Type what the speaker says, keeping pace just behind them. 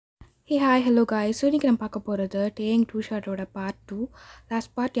Hey hi hello guys. So இன்றைக்கி நம்ம பார்க்க போகிறது டேயிங் டூ ஷார்ட்டோட பார்ட் 2.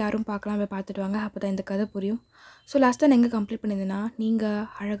 லாஸ்ட் பார்ட் யாரும் பார்க்கலாம், போய் பார்த்துட்டு வாங்க, அப்போ தான் இந்த கதை புரியும். ஸோ லாஸ்ட்டாக நான் எங்கே கம்ப்ளீட் பண்ணியிருந்தேன்னா, நீங்கள்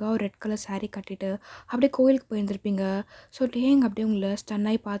அழகாக ஒரு ரெட் கலர் சாரீ கட்டிட்டு அப்படியே கோயிலுக்கு போயிருந்திருப்பீங்க. ஸோ டேயிங் அப்படியே உங்களை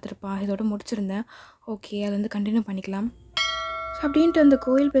ஸ்டன்னாகி பார்த்துருப்பான். இதோட முடிச்சிருந்தேன். ஓகே, அதை வந்து கண்டினியூ பண்ணிக்கலாம். ஸோ அப்படின்ட்டு அந்த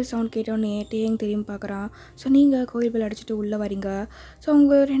கோயில் பெல் சவுண்ட் கேட்டோன்னே டேயிங் திரும்பி பார்க்குறான். ஸோ நீங்கள் கோயில் பெல் அடிச்சுட்டு உள்ளே வரீங்க. ஸோ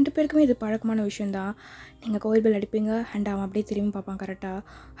அவங்க 2 பேருக்குமே இது பழக்கமான விஷயந்தான். நீங்கள் கோயில் பெல் அடிப்பீங்க அண்ட் அவன் அப்படியே திரும்பி பார்ப்பான் கரெக்டாக.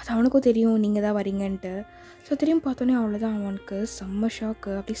 அது அவனுக்கும் தெரியும் நீங்கள் தான் வரீங்கன்ட்டு. ஸோ திரும்பி பார்த்தோன்னே அவ்வளோதான், அவனுக்கு செம்ம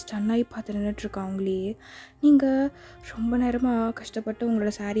ஷாக்கு. அப்படி ஸ்டன்னாகி பார்த்து நின்றுட்டுருக்கான் அவங்களையே. நீங்கள் ரொம்ப நேரமாக கஷ்டப்பட்டு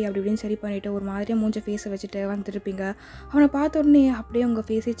உங்களோட சாரீ அப்படி இப்படின்னு சரி பண்ணிவிட்டு ஒரு மாதிரியாக மூஞ்ச ஃபேஸை வச்சுட்டு வந்துருப்பீங்க. அவனை பார்த்த உடனே அப்படியே உங்கள்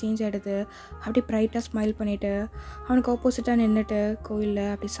ஃபேஸே சேஞ்ச் ஆகிடுது. அப்படியே ப்ரைட்டாக ஸ்மைல் பண்ணிவிட்டு அவனுக்கு ஆப்போசிட்டாக நின்றுட்டு கோயிலில்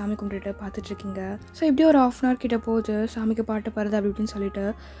அப்படி சாமி கும்பிட்டுட்டு பார்த்துட்ருக்கீங்க. ஸோ இப்படி ஒரு 1/2 hour கிட்ட போகுது. சாமிக்கு பாட்டு பாடுது அப்படி இப்படின்னு சொல்லிட்டு.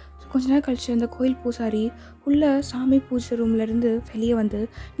 ஸோ கொஞ்ச நேரம் கழிச்சு இந்த கோயில் பூசாரி உள்ளே சாமி பூஜை ரூம்லேருந்து வெளியே வந்து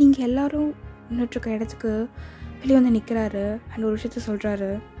நீங்கள் எல்லோரும் நின்றுட்டுருக்க இடத்துக்கு வெளியே வந்து நிற்கிறாரு அண்ட் ஒரு விஷயத்த சொல்கிறாரு.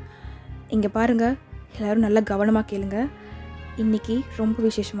 இங்கே பாருங்கள், எல்லோரும் நல்லா கவனமாக கேளுங்க. இன்றைக்கி ரொம்ப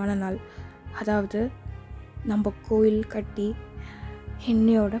விசேஷமான நாள். அதாவது நம்ம கோயில் கட்டி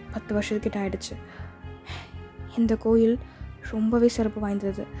என்னையோட 10 வருஷத்துக்கிட்ட ஆகிடுச்சு. இந்த கோயில் ரொம்பவே சிறப்பு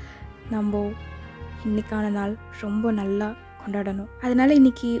வாய்ந்தது. நம்ம இன்றைக்கான நாள் ரொம்ப நல்லா கொண்டாடணும். அதனால்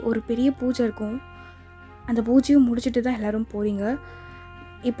இன்றைக்கி ஒரு பெரிய பூஜை இருக்கும். அந்த பூஜையும் முடிச்சுட்டு தான் எல்லோரும் போகிறீங்க.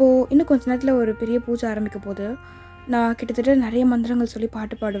 இப்போது இன்னும் கொஞ்ச நேரத்தில் ஒரு பெரிய பூஜை ஆரம்பிக்க போகுது. நான் கிட்டத்தட்ட நிறைய மந்திரங்கள் சொல்லி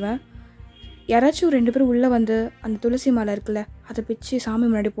பாட்டு பாடுவேன். யாராச்சும் 2 பேர் உள்ளே வந்து அந்த துளசி மாலை இருக்குல்ல, அதை பிச்சு சாமி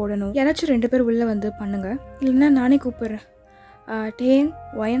முன்னாடி போடணும். யாராச்சும் 2 பேர் உள்ளே வந்து பண்ணுங்கள், இல்லைன்னா நானே கூப்பிட்றேன். டேங்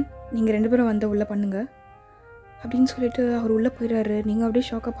வயன், நீங்கள் 2 பேரும் வந்து உள்ளே பண்ணுங்கள் அப்படின்னு சொல்லிட்டு அவர் உள்ளே போயிடுறாரு. நீங்கள் அப்படியே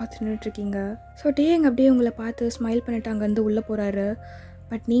ஷாக்காக பார்த்து நின்றுட்டுருக்கீங்க. ஸோ டேங் அப்படியே உங்களை பார்த்து ஸ்மைல் பண்ணிட்டு அங்கேருந்து உள்ளே போகிறாரு.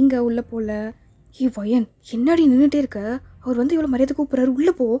 பட் நீங்கள் உள்ளே போகல. வயன், என்னடி நின்றுட்டே இருக்க? அவர் வந்து இவ்வளோ மரியாதை கூப்பிட்றாரு,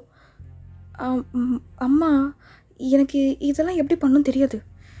 உள்ளே போ. அம்மா, எனக்கு இதெல்லாம் எப்படி பண்ணணும் தெரியாது.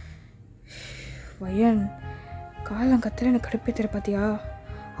 வயன், காலம் கத்துற எனக்கு கடுப்பேத்துற பார்த்தியா?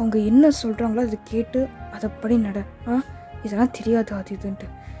 அவங்க என்ன சொல்கிறாங்களோ அதை கேட்டு அதைப்படி நட. இதெல்லாம் தெரியாது அது இதுன்ட்டு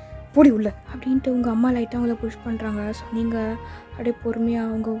போடி உள்ள அப்படின்ட்டு உங்கள் அம்மா லைட்டாக அவங்கள புஷ் பண்ணுறாங்க. ஸோ நீங்கள் அப்படியே பொறுமையாக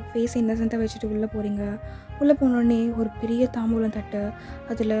அவங்க ஃபேஸை இன்னசென்ட்டாக வச்சுட்டு உள்ளே போகிறீங்க. உள்ளே போனோடனே ஒரு பெரிய தாம்பூலம் தட்டு,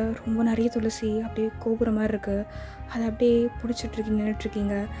 அதில் ரொம்ப நிறைய துளசி அப்படியே கோபுர மாதிரி இருக்குது. அதை அப்படியே பிடிச்சிட்ருக்கீங்க,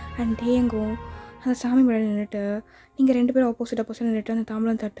 நின்றுட்டுருக்கீங்க. அண்ட் டேங்கும் அந்த சாமி மேலே நின்றுட்டு நீங்கள் 2 பேரும் ஆப்போசிட் நின்றுட்டு அந்த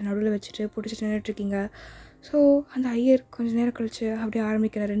தாம்பூலம் தட்டை நடுவில் வச்சுட்டு பிடிச்சிட்டு நின்றுட்டுருக்கீங்க. ஸோ அந்த ஐயர் கொஞ்சம் நேரம் கழித்து அப்படியே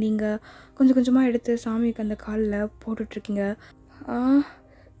ஆரம்பிக்கிறாரு. நீங்கள் கொஞ்சம் கொஞ்சமாக எடுத்து சாமிக்கு அந்த காலில் போட்டுட்ருக்கீங்க.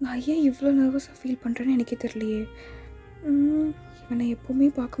 நான் ஏன் இவ்வளோ நர்வஸாக ஃபீல் பண்ணுறேன்னு எனக்கே தெரியலையே. இவனை எப்போவுமே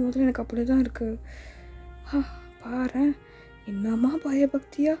பார்க்கும்போது எனக்கு அப்படி தான் இருக்குது. பாரு, என்னம்மா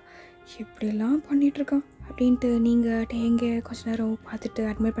பயபக்தியாக எப்படிலாம் பண்ணிகிட்ருக்கான் அப்படின்ட்டு நீங்கள் டேங்க கொஞ்சம் நேரம் பார்த்துட்டு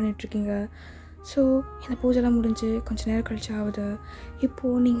அட்மையர் பண்ணிகிட்ருக்கீங்க. ஸோ இந்த பூஜைலாம் முடிஞ்சு கொஞ்சம் நேரம் கழிச்சு ஆகுது.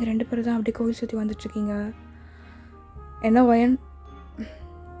 இப்போது நீங்கள் 2 பேரும் தான் அப்படி கோவில் சுற்றி வந்துட்ருக்கீங்க. என்ன வயன்,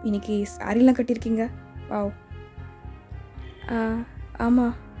 இன்னைக்கு சாரிலாம் கட்டியிருக்கீங்க? வாவ்.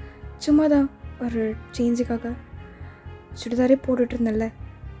 ஆமாம், சும்மா தான் ஒரு சேஞ்சுக்காக. சுடிதாரே போட்டுட்டு இருந்தேன்ல,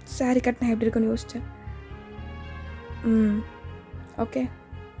 சாரி கட்டினா எப்படி இருக்குன்னு யோசித்தேன். ஓகே.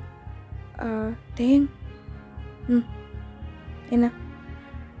 டேங், என்ன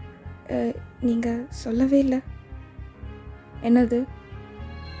நீங்கள் சொல்லவே இல்லை? என்னது?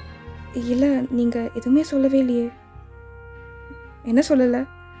 இல்லை, நீங்கள் எதுவுமே சொல்லவே இல்லையே. என்ன சொல்லலை?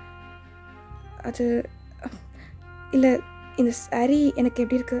 அது இல்லை, இந்த சாரீ எனக்கு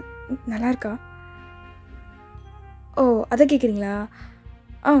எப்படி இருக்குது, நல்லா இருக்கா? ஓ, அதை கேட்குறீங்களா?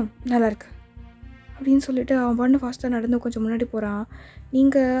 நல்லாயிருக்கு அப்படின்னு சொல்லிட்டு அவன் பண்ண ஃபாஸ்ட்டாக நடந்து கொஞ்சம் முன்னாடி போகிறான்.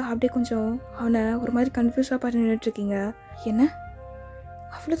 நீங்கள் அப்படியே கொஞ்சம் அவனை ஒரு மாதிரி கன்ஃபியூஸாக பார்த்து நின்றுட்டுருக்கீங்க. என்ன,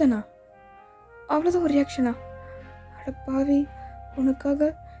 அவ்வளோதானா? அவ்வளோதான் ஒரு ரியாக்ஷனா? அட பாவி, உனக்காக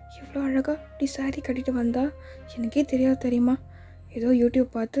எவ்வளோ அழகாக இப்படி சாரீ கட்டிட்டு வந்தா எனக்கே தெரியாது தெரியுமா? ஏதோ யூடியூப்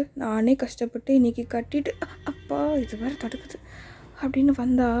பார்த்து நானே கஷ்டப்பட்டு இன்றைக்கி கட்டிட்டு அப்பா இது வேறு தடுக்குது அப்படின்னு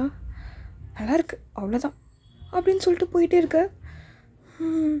வந்தா நல்லாயிருக்கு, அவ்வளோதான் அப்படின்னு சொல்லிட்டு போயிட்டே இருக்க.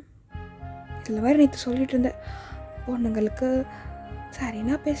 இதில் வேறு நேற்று சொல்லிகிட்டு இருந்தேன், பொண்ணுங்களுக்கு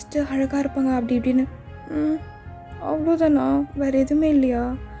சரினா பெஸ்ட்டு அழகாக இருப்பாங்க அப்படி இப்படின்னு. அவ்வளோதானா? வேறு எதுவுமே இல்லையா?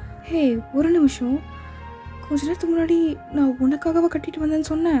 ஹே, ஒரு நிமிஷம். கொஞ்ச நேரத்துக்கு முன்னாடி நான் உனக்காகவா கட்டிட்டு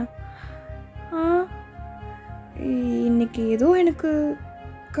வந்தேன்னு சொன்னேன். இன்றைக்கி ஏதோ எனக்கு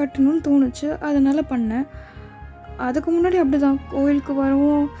கட்டணும்னு தோணுச்சு, அதனால் பண்ணேன். அதுக்கு முன்னாடி அப்படி தான் கோயிலுக்கு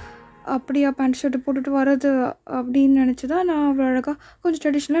வரவும் அப்படியா பேண்ட் ஷர்ட்டு போட்டுட்டு வர்றது அப்படின்னு நினச்சி தான் நான் அவ்வளோ அழகாக கொஞ்சம்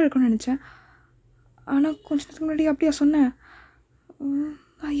ட்ரெடிஷ்னலாக இருக்குன்னு நினச்சேன். ஆனால் கொஞ்ச நேரத்துக்கு முன்னாடி அப்படியா சொன்னேன்.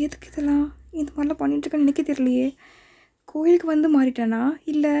 நான் எதுக்கு இதெல்லாம் இந்த மாதிரிலாம் பண்ணிகிட்ருக்கேன்னு எனக்கே தெரியலையே. கோயிலுக்கு வந்து மாறிட்டேனா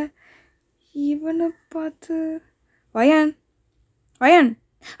இல்லை இவனை பார்த்து வயன் வயன்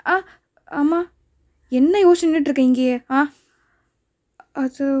ஆ ஆமாம் என்ன யோசிச்சுட்டுருக்க இங்கேயே?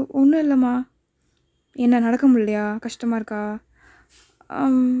 அது ஒன்றும் இல்லைம்மா. என்ன நடக்க முடியலையா? கஷ்டமாக இருக்கா?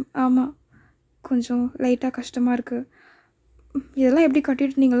 ஆமாம், கொஞ்சம் லைட்டாக கஷ்டமாக இருக்குது. இதெல்லாம் எப்படி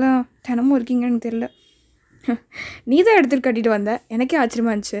கட்டிட்டு நீங்களாம் தினமும் இருக்கீங்கன்னு எனக்கு தெரியல. நீ தான் எடுத்துகிட்டு கட்டிட்டு வந்த, எனக்கே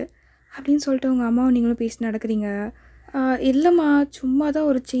ஆச்சரியமா இருந்துச்சு அப்படின்னு சொல்லிட்டு உங்கள் அம்மாவும் நீங்களும் பேசி நடக்கிறீங்க. இல்லைம்மா, சும்மா தான்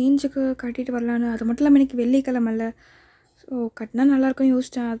ஒரு சேஞ்சுக்கு கட்டிட்டு வரலான்னு. அது மட்டும் இல்லாமல் எனக்கு வெள்ளிக்கிழமைல, ஸோ கட்டினா நல்லாயிருக்கும்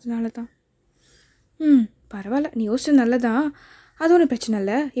யோசித்தேன், அதனால தான். பரவாயில்ல, நீ யோசிச்சது நல்லதான். அது ஒன்றும் பிரச்சனை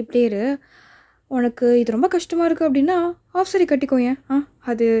இல்லை, இப்படியே இரு. உனக்கு இது ரொம்ப கஷ்டமாக இருக்குது அப்படின்னா ஆஃப் சாரி கட்டிக்கோ. ஏன்?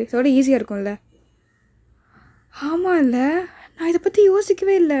 அது இதோட ஈஸியாக இருக்கும்ல. ஆமாம், இல்லை நான் இதை பற்றி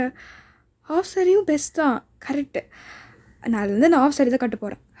யோசிக்கவே இல்லை. ஆஃப் சாரியும் பெஸ்ட் தான், கரெக்டு. நாளிலேருந்து நான் ஆஃப் சாரி தான் கட்ட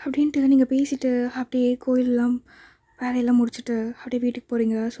போகிறேன் அப்படின்ட்டு நீங்கள் பேசிவிட்டு அப்படியே கோயிலெலாம் வேலையெல்லாம் முடிச்சுட்டு அப்படியே வீட்டுக்கு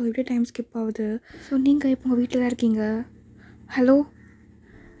போகிறீங்க. ஸோ இப்படியே டைம் ஸ்கிப் ஆகுது. ஸோ நீங்கள் இப்போ உங்கள் வீட்டில் தான் இருக்கீங்க. ஹலோ,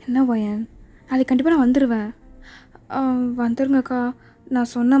 என்ன வயன்? நாளைக்கு கண்டிப்பாக நான் வந்துடுவேன். வந்துருங்கக்கா. நான்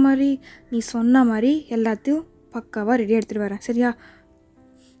சொன்ன மாதிரி, நீ சொன்ன மாதிரி எல்லாத்தையும் பக்காவாக ரெடியாக எடுத்துகிட்டு வரேன், சரியா?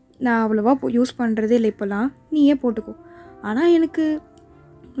 நான் அவ்வளோவா யூஸ் பண்ணுறதே இல்லை இப்போலாம், நீயே போட்டுக்கோ. ஆனால் எனக்கு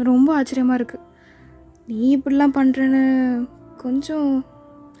ரொம்ப ஆச்சரியமாக இருக்குது, நீ இப்படிலாம் பண்ணுறேன்னு. கொஞ்சம்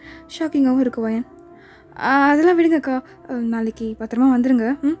ஷாக்கிங்காகவும் இருக்குது வயன். அதெல்லாம் விடுங்கக்கா, நாளைக்கு பத்திரமா வந்துடுங்க.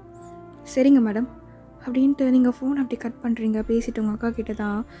 சரிங்க மேடம் அப்படின்ட்டு நீங்கள் ஃபோன் அப்படி கட் பண்ணுறீங்க. பேசிவிட்டு உங்கள் அக்கா கிட்டே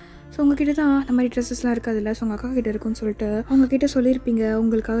தான், ஸோ உங்ககிட்ட தான் அந்த மாதிரி ட்ரெஸ்ஸஸ்லாம் இருக்காதுல்ல, ஸோ உங்கள் அக்கா கிட்டே இருக்குன்னு சொல்லிட்டு அவங்கக்கிட்ட சொல்லியிருப்பீங்க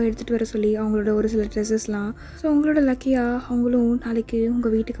உங்களுக்காக எடுத்துகிட்டு வர சொல்லி அவங்களோட ஒரு சில ட்ரெஸ்ஸஸ்லாம். ஸோ அவங்களோட லக்கியாக அவங்களும் நாளைக்கு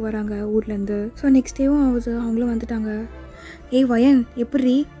உங்கள் வீட்டுக்கு வராங்க ஊர்லேருந்து. ஸோ நெக்ஸ்ட் டேவும் ஆகுது, அவங்களும் வந்துட்டாங்க. ஏய் வயன்,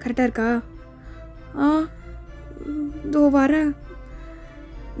 எப்படி கரெக்டாக இருக்கா? இதோ வரேன்.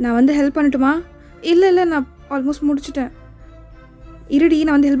 நான் வந்து ஹெல்ப் பண்ணட்டுமா? இல்லை நான் ஆல்மோஸ்ட் முடிச்சுட்டேன். இருடி,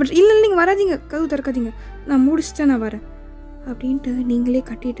 நான் வந்து ஹெல்ப் பண்ணுறேன். இல்லை நீங்கள் வராதிங்க, கதவு திறக்காதீங்க, நான் முடிச்சுட்டேன், நான் வரேன் அப்படின்ட்டு நீங்களே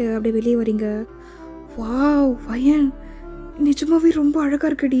கட்டிட்டு அப்படியே வெளியே வரீங்க. வாவ் வயன், நிஜமாவே ரொம்ப அழகாக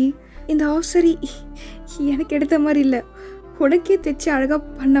இருக்குடி. இந்த ஆஃப் சாரி எனக்கு எடுத்த மாதிரி இல்லை, உனக்கே தைச்சி அழகாக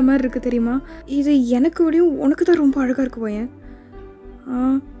பண்ண மாதிரி இருக்குது தெரியுமா? இது எனக்கு விடையும் உனக்கு தான் ரொம்ப அழகாக இருக்குது வயன்.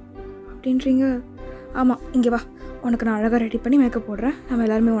 அப்படின்றீங்க? ஆமாம், இங்கே வா, உனக்கு நான் அழகாக ரெடி பண்ணி மேக்கப் போடுறேன், நம்ம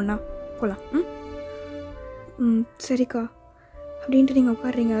எல்லாருமே ஒன்றா போகலாம். சரிக்கா அப்படின்ட்டு நீங்கள்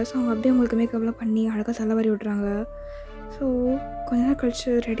உட்காடுறீங்க. ஸோ அவங்க அப்படியே உங்களுக்கு மேக்கப்லாம் பண்ணி அழகாக தலைவாரி விட்றாங்க. ஸோ கொஞ்ச நேரம்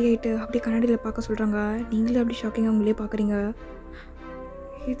கழிச்சு ரெடி ஆகிட்டு அப்படியே கண்ணாடியில் பார்க்க சொல்கிறாங்க. நீங்களே அப்படி ஷாக்கிங்காக உங்களே பார்க்குறீங்க.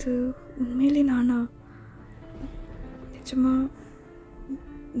 இது உண்மையிலே நானா? நிஜமா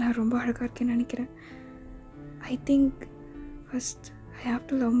நான் ரொம்ப அழகாக இருக்கேன்னு நினைக்கிறேன். I think first I have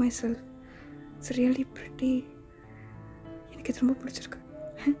to love my self. It's really pretty. எனக்கு இது ரொம்ப பிடிச்சிருக்கு.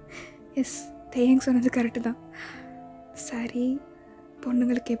 எஸ், தேயங் சொன்னது கரெக்டு தான். சாரி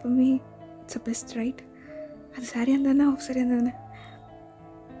பொண்ணுங்களுக்கு எப்போவுமே இட்ஸ் அ பெஸ்ட், ரைட்? அது சரியாக இருந்தானே, ஆஃப் சரியாக இருந்தானே.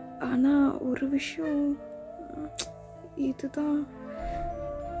 ஆனால் ஒரு விஷயம், இதுதான்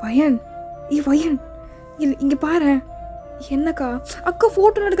வயன். வயன் இல்லை, இங்கே பாரு. என்னக்கா? அக்கா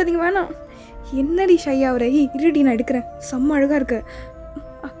ஃபோட்டோ எடுக்காதீங்க, வேணாம். என்னடி ஷையாவற? இருடி, நான் எடுக்கிறேன், செம்ம அழகாக இருக்கு.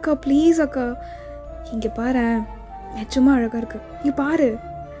 அக்கா ப்ளீஸ் அக்கா, இங்கே பாரு, நிஜமாக அழகாக இருக்கு. இங்கே பாரு.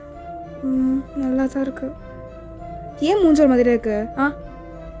 நல்லா தான் இருக்கு. ஏன் மூஞ்சல் மாதிரி இருக்கு?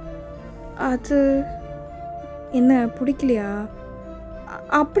 அது என்ன பிடிக்கலையா?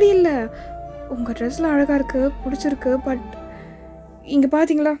 அப்படி இல்லை, உங்கள் ட்ரெஸ்லாம் அழகாக இருக்குது, பிடிச்சிருக்கு. பட் இங்கே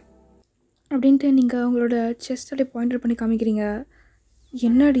பார்த்தீங்களா அப்படின்ட்டு நீங்கள் உங்களோட செஸ்ட்டோடைய பாயிண்டர் பண்ணி காமிக்கிறீங்க.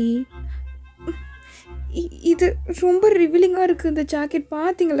 என்னடி இது? ரொம்ப ரிவீலிங்காக இருக்குது இந்த ஜாக்கெட்.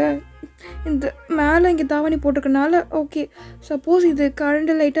 பார்த்தீங்களா, இந்த மேலே இங்கே தாவணி போட்டிருக்கனால ஓகே. சப்போஸ் இது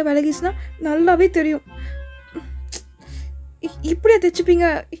கரண்ட் லைட்டாக விலகிச்சுன்னா நல்லாவே தெரியும். இப்படியா தைச்சிப்பீங்க?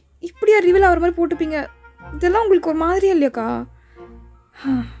 இப்படியா ரிவீல் ஆகிற மாதிரி போட்டுப்பீங்க? இதெல்லாம் உங்களுக்கு ஒரு மாதிரியா இல்லையாக்கா?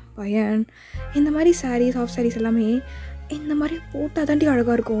 பையன், இந்த மாதிரி சாரீஸ், ஆஃப் சாரீஸ் எல்லாமே இந்த மாதிரி போட்டால் தாண்டி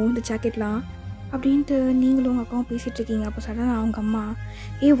அழகாக இருக்கும் இந்த ஜாக்கெட்லாம் அப்படின்ட்டு நீங்களும் உங்கள் அக்காவும் பேசிகிட்ருக்கீங்க. அப்போ சடனாக அவங்க அம்மா,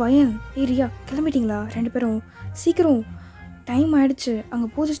 வயன், ரியா, கிளம்பிட்டிங்களா 2 பேரும்? சீக்கிரம், டைம் ஆகிடுச்சு, அங்கே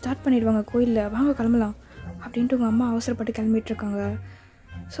பூஜை ஸ்டார்ட் பண்ணிடுவாங்க கோயிலில், வாங்க கிளம்பலாம் அப்படின்ட்டு உங்கள் அம்மா அவசரப்பட்டு கிளம்பிகிட்ருக்காங்க.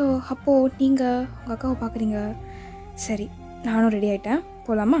 ஸோ அப்போது நீங்கள் உங்கள் அக்காவை பார்க்குறீங்க. சரி, நானும் ரெடி ஆகிட்டேன்,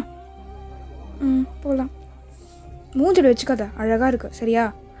 போகலாமா? போகலாம். மூஞ்சில் வச்சுக்காத, அழகாக இருக்குது, சரியா?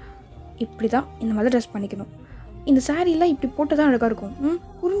 இப்படி தான் இந்த மாதிரி ட்ரெஸ் பண்ணிக்கணும். இந்த சாரீலாம் இப்படி போட்டு தான் அழகாக இருக்கும்.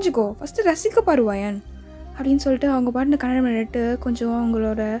 புரிஞ்சுக்கோ, ஃபஸ்ட்டு ரசிக்க பாருவாயன் அப்படின்னு சொல்லிட்டு அவங்க பாட்டு கண்ணாடி நின்றுட்டு கொஞ்சம்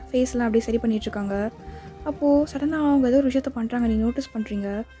அவங்களோட ஃபேஸ்லாம் அப்படியே சரி பண்ணிகிட்ருக்காங்க. அப்போது சடனாக அவங்க ஏதோ ஒரு விஷயத்த பண்ணுறாங்க, நீங்கள் நோட்டீஸ் பண்ணுறீங்க.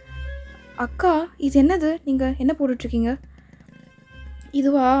 அக்கா, இது என்னது? நீங்கள் என்ன போட்டுட்ருக்கீங்க?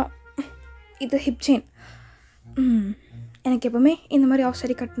 இதுவா? இது ஹிப் செயின். எனக்கு எப்போவுமே இந்த மாதிரி ஆஃப்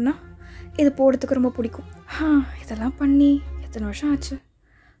சாரி கட்டினா இது போடுறதுக்கு ரொம்ப பிடிக்கும். இதெல்லாம் பண்ணி எத்தனை வருஷம் ஆச்சு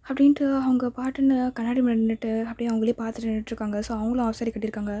அப்படின்ட்டு அவங்க பாட்டுன்னு கண்ணாடி முன்னாடி நின்றுட்டு அப்படியே அவங்களே பார்த்துட்டு நின்றுட்டுருக்காங்க. ஸோ அவங்களும் ஆஃப் சாரி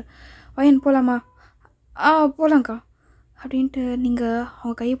கட்டியிருக்காங்க. வயன் போகலாமா? போகலாங்க்கா அப்படின்ட்டு நீங்கள்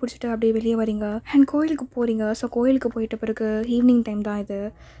அவங்க கையை பிடிச்சிட்டு அப்படியே வெளியே வரீங்க அண்ட் கோயிலுக்கு போகிறீங்க. ஸோ கோயிலுக்கு போயிட்ட பிறகு ஈவினிங் டைம் தான் இது.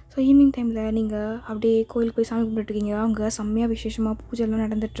 ஸோ ஈவினிங் டைமில் நீங்கள் அப்படியே கோயிலுக்கு போய் சாமி கும்பிட்டுருக்கீங்க. அவங்க செம்மையாக விசேஷமாக பூஜைலாம்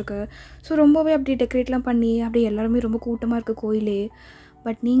நடந்துகிட்ருக்கு. ஸோ ரொம்பவே அப்படியே டெக்கரேட்லாம் பண்ணி அப்படியே எல்லாருமே ரொம்ப கூட்டமாக இருக்குது கோயிலே.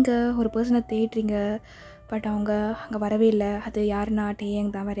 பட் நீங்கள் ஒரு பர்சனை தேடுறீங்க. பட் அவங்க அங்கே வரவே இல்லை. அது யாருன்னா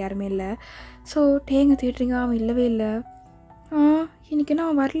டேயங் தான், வேறு யாருமே இல்லை. ஸோ டேயங்கை தேடுறீங்க, அவன் இல்லவே இல்லை. இன்றைக்கி என்ன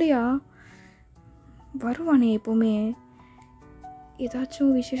அவன் வரலையா? வருவானே எப்போவுமே,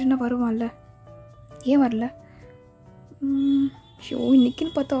 ஏதாச்சும் விசேஷம்னா வருவான்ல, ஏன் வரல? ஷோ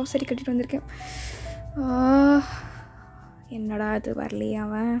இன்றைக்கின்னு பார்த்து ஆஃப் சாரி கட்டிட்டு வந்திருக்கேன். என்னடா அது வரலையே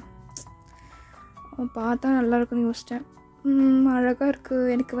அவன் பார்த்தா நல்லா இருக்குன்னு யோசித்தேன். அழகாக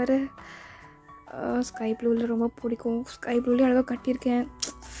இருக்குது. எனக்கு வேறு ஸ்கை ப்ளூவில் ரொம்ப பிடிக்கும். ஸ்கை ப்ளூலேயே அழகாக கட்டியிருக்கேன்.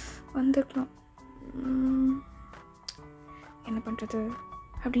 வந்துருக்கலாம். என்ன பண்ணுறது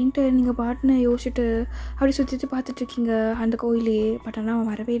அப்படின்ட்டு நீங்கள் பாட்டுன்னு யோசிச்சுட்டு அப்படி சுற்றி பார்த்துட்ருக்கீங்க அந்த கோயிலே. பட் ஆனால்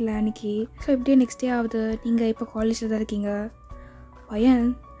அவன் வரவே இல்லை அன்றைக்கி. ஸோ இப்படியே நெக்ஸ்ட் டே ஆகுது. நீங்கள் இப்போ காலேஜில் தான் இருக்கீங்க. பையன்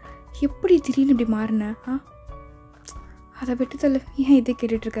எப்படி திடீர்னு இப்படி மாறினேன்? அதை விட்டுதல் ஏன் இதே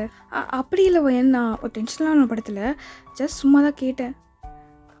கேட்டுட்ருக்க? அப்படி இல்லை பையன், நான் ஒரு டென்ஷன்லாம் நான் படத்தில் ஜஸ்ட் சும்மா தான் கேட்டேன்.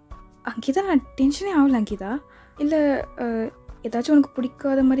 அங்கேதான் நான் டென்ஷனே ஆகலை அங்கேதா. இல்லை ஏதாச்சும் உனக்கு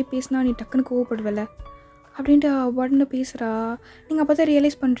பிடிக்காத மாதிரி பேசினா நீ டக்குன்னு கோவப்படுவல அப்படின்ட்டு அவன்னு பேசுகிறா. நீங்கள் அப்போ தான்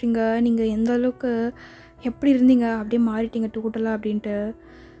ரியலைஸ் பண்ணுறீங்க நீங்கள் எந்த அளவுக்கு எப்படி இருந்தீங்க, அப்படியே மாறிட்டீங்க டோட்டலாக அப்படின்ட்டு.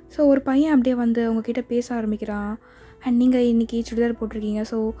 ஸோ ஒரு பையன் அப்படியே வந்து உங்ககிட்ட பேச ஆரம்பிக்கிறான். அண்ட் நீங்கள் இன்றைக்கி சுடிதார் போட்டிருக்கீங்க.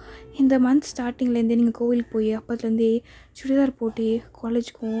 ஸோ இந்த மந்த் ஸ்டார்டிங்லேருந்தே நீங்கள் கோவிலுக்கு போய் அப்போத்துலேருந்தே சுடிதார் போட்டு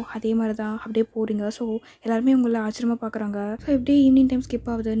காலேஜுக்கும் அதே மாதிரி தான் அப்படியே போகிறீங்க. ஸோ எல்லாருமே உங்களை ஆச்சரியமாக பார்க்குறாங்க. ஸோ இப்படியே ஈவினிங் டைம் ஸ்கிப்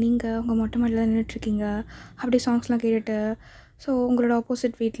ஆகுது. நீங்கள் உங்கள் மொட்டை மாடியில் தான் நின்றுட்டுருக்கீங்க அப்படியே சாங்ஸ்லாம் கேட்டுட்டு. ஸோ உங்களோட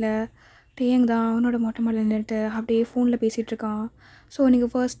ஆப்போசிட் வீட்டில் டேயங் தான் அவனோட மொட்டை மாடியில் நின்றுட்டு அப்படியே ஃபோனில் பேசிகிட்ருக்கான். ஸோ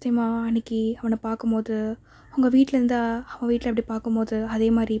நீங்கள் ஃபர்ஸ்ட் டைமாக அன்றைக்கி அவனை பார்க்கும்போது உங்கள் வீட்டிலேருந்து அவன் வீட்டில் அப்படி பார்க்கும்போது அதே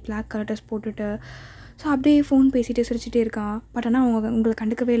மாதிரி பிளாக் கலர் ட்ரெஸ் போட்டுட்டு ஸோ அப்படியே ஃபோன் பேசிகிட்டு சிரிச்சிட்டே இருக்கான். பட் ஆனால் உங்களை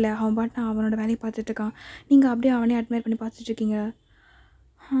கண்டுக்கவே இல்லை. அவன் பாட்டு அவனோட வேலையை பார்த்துட்ருக்கான். நீங்கள் அப்படியே அவனே அட்மையர் பண்ணி பார்த்துட்ருக்கீங்க.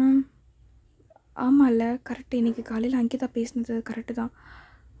 ஆமாம் இல்லை கரெக்டு. இன்றைக்கி காலையில் அங்கிதா பேசினது கரெக்டு தான்.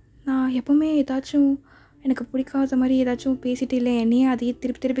 நான் எப்போவுமே ஏதாச்சும் எனக்கு பிடிக்காத மாதிரி ஏதாச்சும் பேசிகிட்டு இல்லை என்னையே அதையே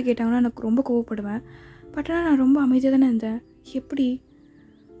திருப்பி திருப்பி கேட்டாங்கன்னா எனக்கு ரொம்ப கோவப்படுவேன். பட் ஆனால் நான் ரொம்ப அமைதியாக தானே இருந்தேன். எப்படி?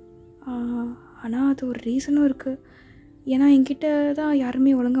 ஆனால் அது ஒரு ரீசனும் இருக்குது. ஏன்னா என்கிட்ட தான்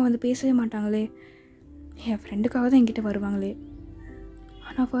யாருமே ஒழுங்காக வந்து பேசவே மாட்டாங்களே. என் ஃப்ரெண்டுக்காக தான் என்கிட்ட வருவாங்களே.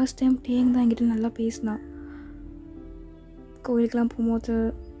 ஆனால் ஃபர்ஸ்ட் டைம் டேயங் தான் என்கிட்ட நல்லா பேசினான். கோவிலுக்கெலாம் போகும்போது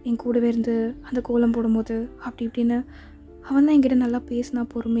என் கூடவே இருந்து அந்த கோலம் போடும்போது அப்படி இப்படின்னு அவன் தான் என்கிட்ட நல்லா பேசினா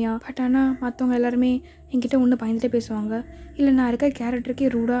பொறுமையாக. பட் ஆனால் மற்றவங்க எல்லாருமே என்கிட்ட ஒன்று பயந்துகிட்டே பேசுவாங்க, இல்லை நான் இருக்க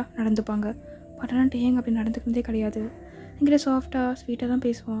கேரக்டருக்கே ரூடாக நடந்துப்பாங்க. பட் ஆனால் டேயங் அப்படி நடந்துக்கிட்டதே கிடையாது. என்கிட்ட சாஃப்டாக ஸ்வீட்டாக தான்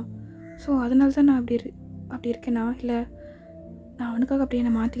பேசுவான். ஸோ அதனால தான் நான் அப்படி இருக்கேனா, இல்லை நான் அவனுக்காக அப்படியே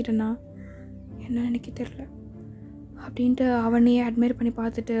என்னை மாற்றிக்கிட்டேன்னா என்னன்னு எனக்கு தெரில அப்படின்ட்டு அவனையே அட்மையர் பண்ணி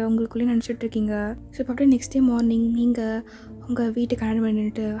பார்த்துட்டு உங்களுக்குள்ளேயே நினச்சிட்ருக்கீங்க. ஸோ இப்போ அப்படியே நெக்ஸ்ட் டே மார்னிங் நீங்கள் உங்கள் வீட்டுக்கு கல்யாணம்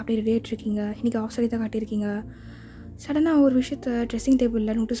பண்ணிட்டு அப்படியே ரெடி ஆகிட்ருக்கீங்க. இன்றைக்கி ஆஃப் சாரி தான் காட்டியிருக்கீங்க. சடனாக ஒரு விஷயத்த ட்ரெஸ்ஸிங்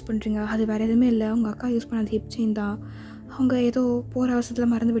டேபிளில் நோட்டீஸ் பண்ணுறீங்க. அது வேறு எதுவுமே இல்லை, உங்கள் அக்கா யூஸ் பண்ண அந்த ஹிப் செயின் தான். அவங்க ஏதோ போகிற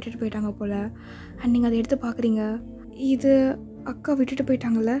அவசரத்தில் மறந்து விட்டுட்டு போயிட்டாங்க போல். அண்ட் நீங்கள் அதை எடுத்து பார்க்குறீங்க. இது அக்கா விட்டுட்டு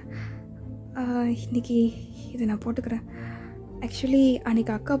போயிட்டாங்கள்ல, இன்றைக்கி இதை நான் போட்டுக்கிறேன். ஆக்சுவலி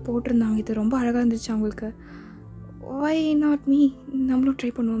அன்றைக்கி அக்கா போட்டிருந்தாங்க, இது ரொம்ப அழகாக இருந்துச்சு அவங்களுக்கு. வை நாட் மீ, நம்மளும்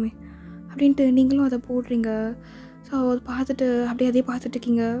ட்ரை பண்ணுவோமே அப்படின்ட்டு நீங்களும் அதை போடுறீங்க. ஸோ அதை பார்த்துட்டு அப்படியே அதே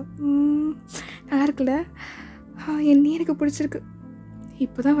பார்த்துட்ருக்கீங்க. நல்லா இருக்குல்ல? என்னையே எனக்கு பிடிச்சிருக்கு.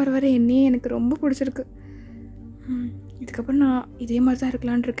 இப்போ தான் வர வர என்னையே எனக்கு ரொம்ப பிடிச்சிருக்கு. இதுக்கப்புறம் நான் இதே மாதிரி தான்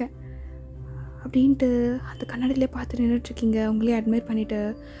இருக்கலான் இருக்கேன் அப்படின்ட்டு அந்த கண்ணாடியிலே பார்த்து நின்றுட்டுருக்கீங்க, உங்களே அட்மையர் பண்ணிவிட்டு.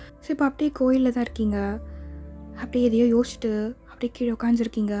 ஸோ இப்போ அப்படியே கோயிலில் தான் இருக்கீங்க. அப்படியே எதையோ யோசிச்சுட்டு அப்படியே கீழே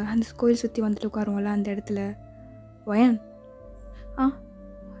உட்காந்துருக்கீங்க. அந்த கோயில் சுற்றி வந்துட்டு உட்காருவோம்ல அந்த இடத்துல. வயன்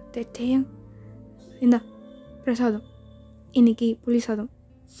டேயங் இந்தா பிரசாதம், இன்றைக்கி புளி சாதம்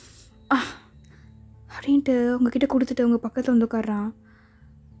அப்படின்ட்டு உங்ககிட்ட கொடுத்துட்டு உங்கள் பக்கத்தில் வந்து உட்காடுறான்.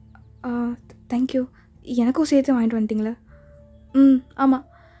 தேங்க்யூ, எனக்கும் சேர்த்து வாங்கிட்டு வந்துட்டிங்களே. ஆமாம்,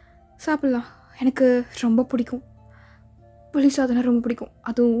 சாப்பிட்லாம். எனக்கு ரொம்ப பிடிக்கும் புளி சாதம்னா ரொம்ப பிடிக்கும்.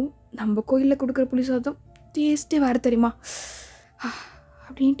 அதுவும் நம்ம கோயிலில் கொடுக்குற புளி சாதம் டேஸ்ட்டே வேறு தெரியுமா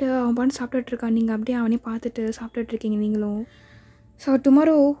அப்படின்ட்டு அவன் பாட்டு சாப்பிட்டுட்ருக்கான். நீங்கள் அப்படியே அவனே பார்த்துட்டு சாப்பிட்டுட்ருக்கீங்க நீங்களும். ஸோ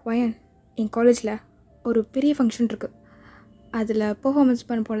டுமாரோ வயன் என் காலேஜில் ஒரு பெரிய ஃபங்க்ஷன் இருக்குது. அதில் பெர்ஃபார்மன்ஸ்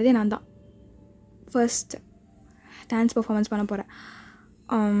பண்ண போகிறதே நான் தான். ஃபர்ஸ்ட் டான்ஸ் பெர்ஃபார்மன்ஸ் பண்ண போகிறேன்.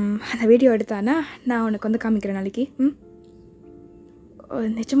 அந்த வீடியோ எடுத்தானா நான் உனக்கு வந்து காமிக்கிறேன் நாளைக்கு.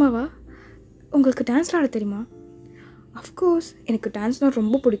 நிஜமாவா? உங்களுக்கு டான்ஸ்லாம் ஆட தெரியுமா? அஃப்கோர்ஸ் எனக்கு டான்ஸ்னால்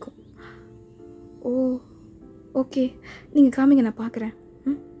ரொம்ப பிடிக்கும். ஓ ஓகே, நீங்கள் காமிங்க, நான் பார்க்குறேன்.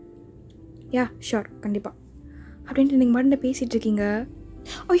 யா ஷோர், கண்டிப்பாக. அப்படின்ட்டு நீங்கள் மட்டும் பேசிகிட்டு இருக்கீங்க.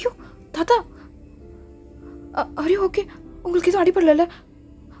 ஐயோ தாத்தா, ஐயோ ஓகே, உங்களுக்கு எதுவும் அடிப்படல,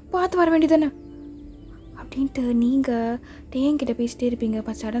 பார்த்து வர வேண்டியதானே அப்படின்ட்டு நீங்கள் தேங்கிட்ட பேசிகிட்டே இருப்பீங்க.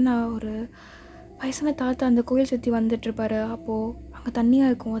 இப்போ சடனாக ஒரு வயசான தாத்தா அந்த கோயில் சுற்றி வந்துட்டுருப்பாரு. அப்போது அங்கே தண்ணியாக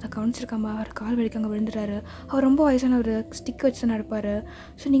இருக்கும், அதை கவனிச்சிருக்காம அவர் கால் வலிக்கு அங்கே விழுந்துட்டாரு. அவர் ரொம்ப வயசான ஒரு ஸ்டிக் வச்சு தான் நடப்பார்.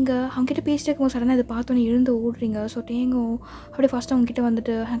 ஸோ நீங்கள் அவங்ககிட்ட பேசிட்டு இருக்கும்போது சடனாக அதை பார்த்தோன்னே எழுந்து ஓடுறீங்க. ஸோ தேங்கும் அப்படியே ஃபஸ்ட்டு அவங்ககிட்ட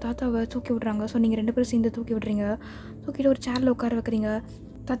வந்துட்டு அந்த தாத்தாவை தூக்கி விட்றாங்க. ஸோ நீங்கள் 2 பேரும் சேர்ந்து தூக்கி விட்றீங்க. தூக்கிட்டு ஒரு சேரில் உட்கார வைக்கிறீங்க.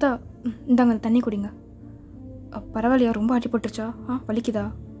 தாத்தா இந்தாங்க அந்த தண்ணி குடிங்க. பரவாயில்லையா, ரொம்ப அடிபட்டுருச்சா? வலிக்குதா?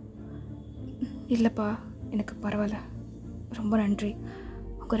 இல்லைப்பா, எனக்கு பரவாயில்ல, ரொம்ப நன்றி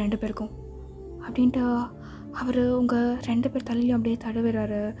உங்கள் 2 பேருக்கும் அப்படின்ட்டு அவர் உங்கள் 2 பேர் தலையிலையும் அப்படியே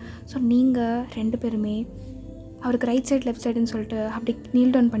தடவிறாரு. ஸோ நீங்கள் 2 பேருமே அவருக்கு ரைட் சைடு லெஃப்ட் சைடுன்னு சொல்லிட்டு அப்படி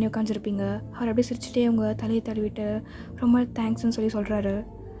நீல் டவுன் பண்ணி உட்காந்துருப்பீங்க. அவர் அப்படியே சிரிச்சுட்டே உங்கள் தலையை தடவிட்டு ரொம்ப தேங்க்ஸ்ன்னு சொல்கிறாரு.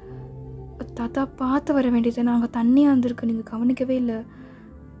 தாத்தா பார்த்து வர வேண்டியது, நாங்கள் தண்ணியாக இருந்திருக்கு, நீங்கள் கவனிக்கவே இல்லை.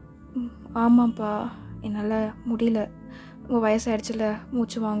 ஆமாப்பா, என்னால் முடியல, உங்கள் வயசாகிடுச்சில்ல,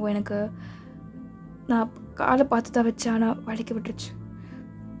 மூச்சு வாங்குவோம் எனக்கு, நான் காலை பார்த்து தான் வச்சேன், ஆனால் வலிக்க விட்டுருச்சு.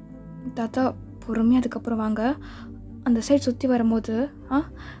 தாத்தா பொறுமையாக அதுக்கப்புறம் வாங்க. அந்த சைடு சுற்றி வரும்போது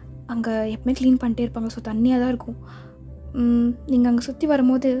அங்கே எப்பவுமே க்ளீன் பண்ணிட்டே இருப்பாங்க. ஸோ தண்ணியாக தான் இருக்கும். நீங்கள் அங்கே சுற்றி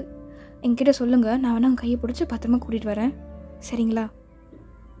வரும்போது என்கிட்ட சொல்லுங்கள், நான் வேணால் அங்கே கையை பிடிச்சி பத்திரமா கூட்டிகிட்டு வரேன், சரிங்களா?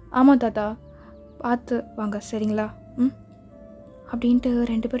 ஆமாம் தாத்தா, பார்த்து வாங்க, சரிங்களா? அப்படின்ட்டு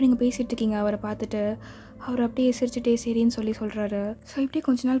 2 பேரும் நீங்கள் பேசிகிட்டு இருக்கீங்க. அவரை பார்த்துட்டு அவர் அப்படியே சிரிச்சுட்டே சரின்னு சொல்கிறாரு. ஸோ இப்படியே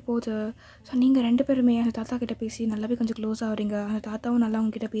கொஞ்ச நாள் போகுது. ஸோ நீங்கள் 2 பேருமே அந்த தாத்தா கிட்டே பேசி நல்லாவே கொஞ்சம் க்ளோஸ் ஆகிறீங்க. அந்த தாத்தாவும் நல்லா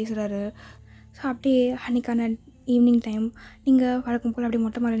அவங்ககிட்ட பேசுகிறாரு. ஸோ அப்படியே அன்றைக்கான ஈவினிங் டைம் நீங்கள் வழக்கம் போல் அப்படியே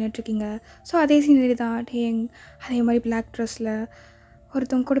மொட்டை மாலை நின்றுருக்கீங்க. ஸோ அதே சீனரி தான், டேங் அதே மாதிரி பிளாக் ட்ரெஸ்ஸில்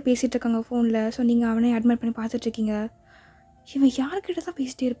ஒருத்தவங்க கூட பேசிகிட்டு இருக்காங்க ஃபோனில். ஸோ நீங்கள் அவனே அட்மிட் பண்ணி பார்த்துட்ருக்கீங்க. இவன் யார்கிட்ட தான்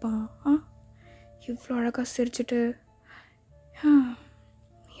பேசிகிட்டே இருப்பான்? இவ்வளோ அழகாக சிரிச்சுட்டு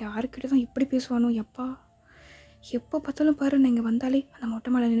யாருக்கிட்ட தான் இப்படி பேசுவானோ? எப்போ பார்த்தாலும் பாரு, நான் இங்கே வந்தாலே அந்த மொட்டை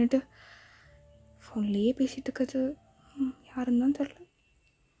மேலே நின்றுட்டு ஃபோன்லேயே பேசிகிட்டு இருக்கிறது யாருன்னு தான் தெரில.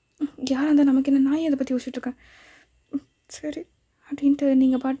 யாராக இருந்தால் நமக்கு என்ன, நான் அதை பற்றி யோசிச்சுட்ருக்கேன். சரி அப்படின்ட்டு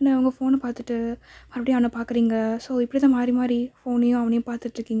நீங்கள் பாட்டுன்னு அவங்க ஃபோனை பார்த்துட்டு மறுபடியும் அவனை பார்க்குறீங்க. ஸோ இப்படி தான் மாறி மாறி ஃபோனையும் அவனையும்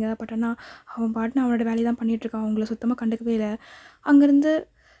பார்த்துட்ருக்கீங்க. பட் ஆனால் அவன் பாட்டுன்னு அவனோட வேலையை தான் பண்ணிகிட்ருக்கான். அவங்கள சுத்தமாக கண்டுக்கவே இல்லை. அங்கேருந்து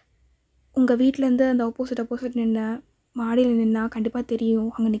உங்கள் வீட்டிலேருந்து அந்த ஆப்போசிட் நின்று மாடியில் நின்னா கண்டிப்பாக தெரியும்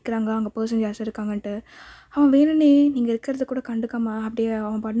அங்கே நிற்கிறாங்க, அங்கே பர்சன் ஜாஸ்தி இருக்காங்கன்ட்டு. அவன் வேணும்னே நீங்கள் இருக்கிறத கூட கண்டுக்காமல் அப்படியே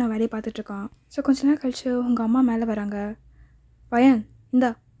அவன் பாட்டு நான் வேலையை பார்த்துட்ருக்கான். ஸோ கொஞ்ச நேரம் கழிச்சு உங்கள் அம்மா மேலே வராங்க. வயன், இந்தா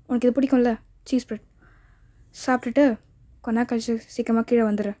உனக்கு இது பிடிக்கும்ல, சீஸ் ப்ரெட் சாப்பிட்டுட்டு கொஞ்ச நேரம் கழிச்சு சீக்கிரமாக கீழே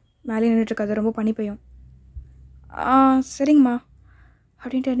வந்துடு, மேலே நின்றுட்டுருக்காது, ரொம்ப பனி பெய்யும். சரிங்கம்மா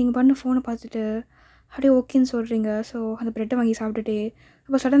அப்படின்ட்டு நீங்கள் பண்ணு ஃபோனை பார்த்துட்டு அப்படியே ஓகேன்னு சொல்கிறீங்க. ஸோ அந்த ப்ரெட்டை வாங்கி சாப்பிட்டுட்டே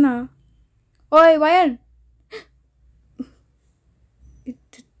அப்போ சடனா, ஓய் வயன்,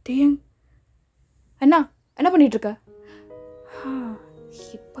 தேங் என்ன பண்ணிகிட்ருக்க?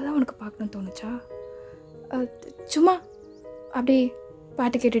 இப்போ தான் உனக்கு பார்க்கணுன்னு தோணுச்சா? சும்மா அப்படி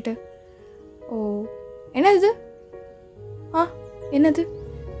பாட்டு கேட்டுட்டு. ஓ என்னது? என்னது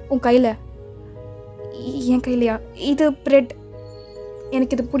உன் கையில்? என் கையிலையா? இது ப்ரெட்,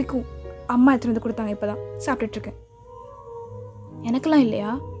 எனக்கு இது பிடிக்கும், அம்மா எடுத்துகிட்டு வந்து கொடுத்தாங்க, இப்போ தான் சாப்பிட்டுட்ருக்கேன். எனக்கெல்லாம்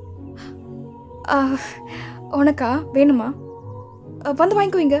இல்லையா? உனக்கா வேணுமா? வந்து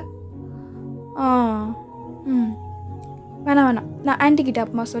வாங்கிக்குவீங்க. வேணாம், நான் ஆன்ட்டிக்கிட்ட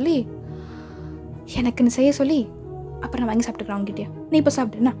அப்புறமா சொல்லி எனக்குன்னு செய்ய சொல்லி அப்புறம் நான் வாங்கி சாப்பிட்டுக்கிறேன் அவங்ககிட்டயே. நீ இப்போ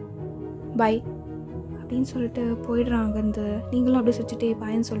சாப்பிட்டுண்ணா, பாய் அப்படின்னு சொல்லிட்டு போயிடுறான் அங்கேருந்து. நீங்களும் அப்படியே சிரிச்சுட்டே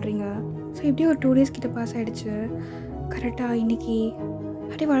பாயின்னு சொல்கிறீங்க. ஸோ இப்படியே ஒரு 2 days கிட்ட பாஸ் ஆகிடுச்சு. கரெக்டாக இன்றைக்கி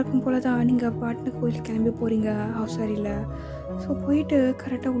அப்படியே வழக்கம் போல் தான் நீங்கள் பாட்டுன்னு கோயிலுக்கு கிளம்பி போகிறீங்க ஹவுஸ் சாரியில். ஸோ போயிட்டு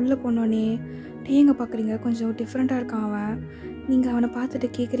கரெக்டாக உள்ளே போனோடனே டேங்க பார்க்குறீங்க, கொஞ்சம் டிஃப்ரெண்ட்டாக இருக்கான் அவன். நீங்கள் அவனை பார்த்துட்டு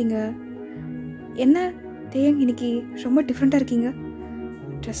கேட்குறீங்க, என்ன தேங் இன்றைக்கி ரொம்ப டிஃப்ரெண்ட்டாக இருக்கீங்க,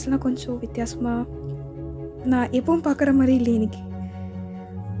 ட்ரெஸ்லாம் கொஞ்சம் வித்தியாசமாக, நான் எப்பவும் பார்க்குற மாதிரி இல்லை இன்றைக்கி.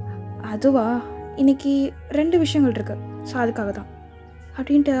 அதுவா, இன்றைக்கி 2 விஷயங்கள் இருக்குது, ஸோ அதுக்காக தான்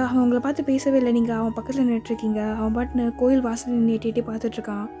அப்படின்ட்டு அவன் உங்களை பார்த்து பேசவே இல்லை. நீங்கள் அவன் பக்கத்தில் நின்றுட்டுருக்கீங்க. அவன் பாட்டுன்னு கோயில் வாசல் நின்று எட்டி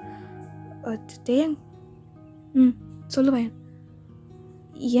பார்த்துட்ருக்கான். தேங் சொல்லுவேன்,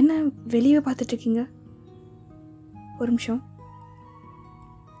 என்ன வெளியே பார்த்துட்ருக்கீங்க? ஒரு நிமிஷம்.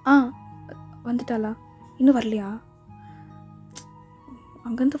 வந்துட்டாளா? இன்னும் வரலையா?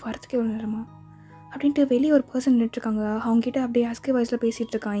 அங்கேருந்து வரத்துக்கு எவ்வளோ நேரமா? அப்படின்ட்டு வெளியே ஒரு பர்சன் நின்றுட்டுருக்காங்க. அவங்ககிட்ட அப்படியே ஹஸ்கி வாய்ஸில்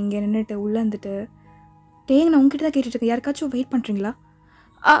பேசிகிட்டு இருக்கான் இங்கே நின்றுட்டு உள்ளே இருந்துட்டு. நான் உங்ககிட்ட தான் கேட்டுட்ருக்கேன், யாருக்காச்சும் வெயிட் பண்ணுறீங்களா?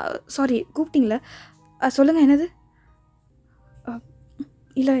 சாரி கூப்பிட்டீங்களா? சொல்லுங்கள், என்னது?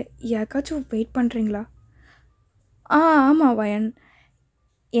 இல்லை, யாருக்காச்சும் வெயிட் பண்ணுறீங்களா? ஆமாம் வயன்,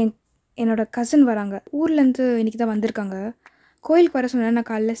 என்னோடய கசின் வராங்க, ஊர்லேருந்து இன்றைக்கி தான் வந்திருக்காங்க. கோயிலுக்கு வர சொன்னேன், நான்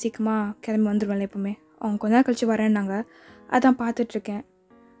காலைல சீக்கிரமாக கிளம்பி வந்துடுவேன் எப்போவுமே. அவங்க கொஞ்ச நேரம் கழிச்சு வரேன்னாங்க, அதான் பார்த்துட்ருக்கேன்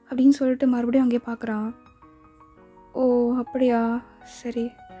அப்படின்னு சொல்லிட்டு மறுபடியும் அங்கேயே பார்க்குறான். ஓ அப்படியா, சரி.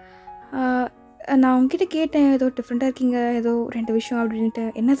 நான் உங்ககிட்ட கேட்டேன், ஏதோ டிஃப்ரெண்ட்டாக இருக்கீங்க, ஏதோ 2 விஷயம் அப்படின்ட்டு.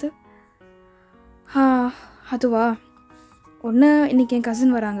 என்னது? அதுவா, ஒன்று இன்றைக்கி என்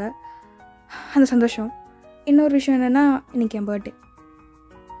கசின் வராங்க, அந்த சந்தோஷம். இன்னொரு விஷயம் என்னென்னா, இன்றைக்கி என் பர்த்டே.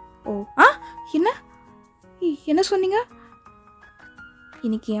 ஓ என்ன என்ன சொன்னீங்க?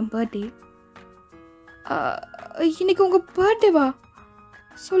 இன்றைக்கி என் பர்த்டே? இன்றைக்கி உங்கள் பர்த்டேவா?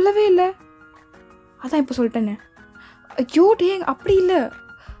 சொல்லவே இல்லை. அதான் இப்போ சொல்லிட்டேனே. ஐயோ அப்படி இல்லை,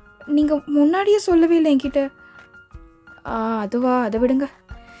 நீங்கள் முன்னாடியே சொல்லவே இல்லை என்கிட்ட. அதுவா, அதை விடுங்க,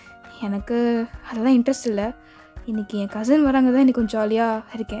 எனக்கு அதெல்லாம் இன்ட்ரெஸ்ட் இல்லை. இன்றைக்கி என் கசின் வராங்க தான் இன்றைக்கி கொஞ்சம்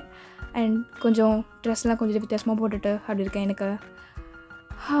ஜாலியாக இருக்கேன். அண்ட் கொஞ்சம் ட்ரெஸ்லாம் கொஞ்சம் வித்தியாசமாக போட்டுட்டு அப்படி இருக்கேன். எனக்கு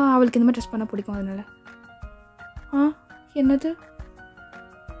அவளுக்கு இந்த மாதிரி ட்ரெஸ் பண்ணால் பிடிக்கும், அதனால். என்னது?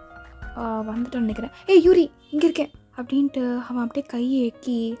 வந்துட்டேன்னு நினைக்கிறேன். யூரி இங்கே இருக்கேன் அப்படின்ட்டு அவன் அப்படியே கையை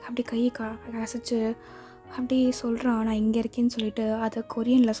எக்கி அப்படியே கையை கசைச்சு அப்படியே சொல்கிறான், நான் இங்கே இருக்கேன்னு சொல்லிட்டு. அதை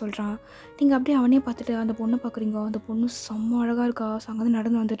கொரியனில் சொல்கிறான். நீங்கள் அப்படியே அவனே பார்த்துட்டு அந்த பொண்ணை பார்க்குறீங்க. அந்த பொண்ணு செம்ம அழகாக இருக்கா, அங்கேருந்து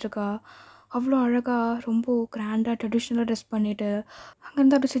நடந்து வந்துட்டுருக்கா. அவ்வளோ அழகாக, ரொம்ப கிராண்டாக ட்ரெடிஷ்னலாக ட்ரெஸ் பண்ணிவிட்டு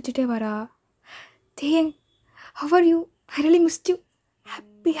அங்கேருந்து அப்படி சிரிச்சிட்டே வரா. How are you? I really mist you.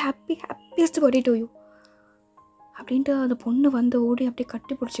 Happiest birthday to you அப்படின்ட்டு அந்த பொண்ணு வந்து ஓடி அப்படியே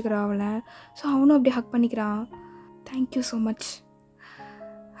கட்டி பிடிச்சிக்கிறா அவளை. ஸோ அவனும் அப்படியே ஹக் பண்ணிக்கிறான். தேங்க்யூ ஸோ மச்,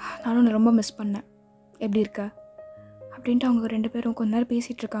 நானும் உன்னை ரொம்ப மிஸ் பண்ணேன், எப்படி இருக்க அப்படின்ட்டு அவங்க 2 பேரும் கொஞ்ச நேரம்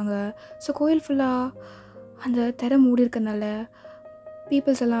பேசிகிட்டு இருக்காங்க. ஸோ கோயில் ஃபுல்லாக அந்த திரை மூடி இருக்கிறதுனால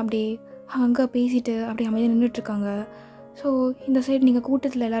பீப்புள்ஸ் எல்லாம் அப்படியே அங்கங்கே பேசிட்டு அப்படியே அமைதியாக நின்றுட்டுருக்காங்க. ஸோ இந்த சைடு நீங்கள்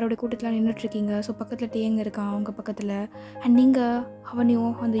கூட்டத்தில் எல்லாரோடைய கூட்டத்தில் நின்றுட்டுருக்கீங்க. ஸோ பக்கத்தில் டேயங் இருக்கான் அவங்க பக்கத்தில். அண்ட் நீங்கள்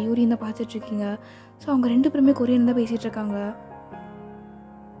அவனையும் அந்த யூரியும் தான் பார்த்துட்ருக்கீங்க. ஸோ அவங்க 2 பேருமே கொரியன் தான் பேசிகிட்டு இருக்காங்க.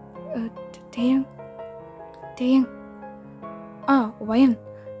 டேயங் வயன்,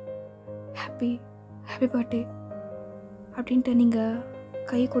 ஹாப்பி பர்த்டே அப்படின்ட்டு நீங்கள்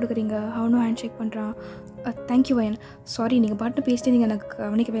கை கொடுக்குறீங்க. அவனும் ஹேண்ட் ஷேக் பண்ணுறான். தேங்க்யூ வயன். சாரி, நீங்கள் பாட்டு பேசிட்டு நீங்கள் எனக்கு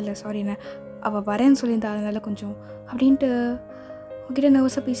கவனிக்கவே இல்லை, சாரிண்ணே. அவள் வரேன்னு சொல்லியிருந்தா அதனால் கொஞ்சம் அப்படின்ட்டு உங்ககிட்ட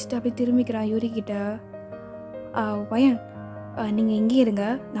நர்வஸாக பேசிட்டு அப்படியே திரும்பிக்கிறான் யூரிக்கிட்ட. வயன், நீங்கள் இங்கேயே இருங்க,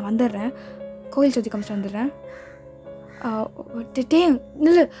 நான் வந்துடுறேன், கோயில் சுற்றி காமிச்சிட்டு வந்துடுறேன்.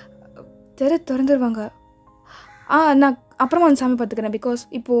 இல்லை, திறந்துருவாங்க. நான் அப்புறமா வந்து சாமி பார்த்துக்கிறேன். பிகாஸ்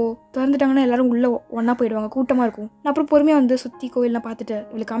இப்போது திறந்துட்டாங்கன்னா எல்லோரும் உள்ளே ஒன்றா போயிடுவாங்க, கூட்டமாக இருக்கும். நான் அப்புறம் பொறுமையாக வந்து சுற்றி கோயிலெலாம் பார்த்துட்டு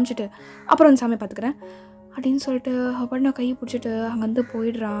இவளை காமிச்சிட்டு அப்புறம் வந்து சாமி பார்த்துக்கிறேன் அப்படின்னு சொல்லிட்டு அவன் நான் கையை பிடிச்சிட்டு அங்கேருந்து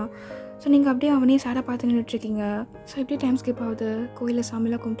போயிடுறான். ஸோ நீங்கள் அப்படியே அவனே சேடாக பார்த்து நின்றுட்டுருக்கீங்க. ஸோ இப்படியே டைம் ஸ்கிப் ஆகுது. கோயிலில்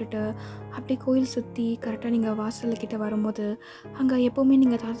சாமிலாம் கும்பிட்டுட்டு அப்படியே கோயில் சுற்றி கரெக்டாக நீங்கள் வாசலில் கிட்டே வரும்போது அங்கே எப்போவுமே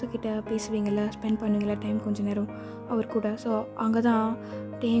நீங்கள் தாத்தாக்கிட்ட பேசுவீங்கள்ல, ஸ்பெண்ட் பண்ணுவீங்களா டைம் கொஞ்சம் நேரம் அவர் கூட. ஸோ அங்கே தான்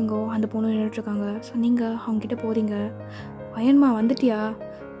டேங்கோ அந்த பொண்ணு நின்றுட்டுருக்காங்க. ஸோ நீங்கள் அவங்ககிட்ட போகிறீங்க. வயன்மா வந்துட்டியா?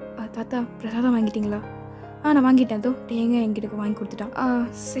 தாத்தா பிரசாதம் வாங்கிட்டீங்களா? நான் வாங்கிட்டேன், தோ டேங்க என்கிட்ட வாங்கி கொடுத்துட்டான்.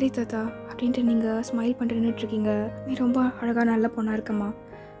 சரி தாத்தா அப்படின்ட்டு நீங்கள் ஸ்மைல் பண்ணிட்டு நின்றுட்டுருக்கீங்க. நீ ரொம்ப அழகாக நல்ல பொண்ணாக இருக்கம்மா,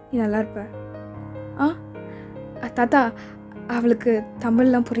 நீ நல்லா இருப்ப. தாத்தா அவளுக்கு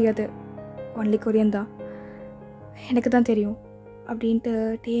தமிழ்லாம் புரியாது, ஒன்லி கொரியன் தான், எனக்கு தான் தெரியும் அப்படின்ட்டு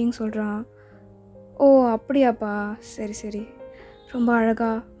டேங் சொல்கிறான். ஓ அப்படியாப்பா, சரி, ரொம்ப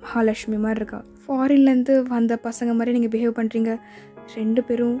அழகாக மகாலட்சுமி மாதிரி இருக்கா. ஃபாரின்லேருந்து வந்த பசங்க மாதிரி நீங்கள் பிஹேவ் பண்ணுறீங்க. 2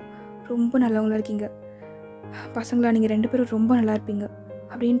 பேரும் ரொம்ப நல்லவங்களா இருக்கீங்க. பசங்களா நீங்கள் 2 பேரும் ரொம்ப நல்லா இருப்பீங்க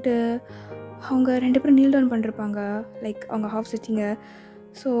அப்படின்ட்டு அவங்க 2 பேரும் நீல் டவுன் பண்ணிருப்பாங்க. லைக் அவங்க ஹாஃப் சிட்டிங்க.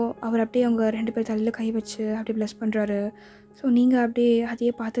 ஸோ அவர் அப்படியே அவங்க 2 பேர் தலையில் கை வச்சு அப்படியே ப்ளஸ் பண்ணுறாரு. ஸோ நீங்கள் அப்படியே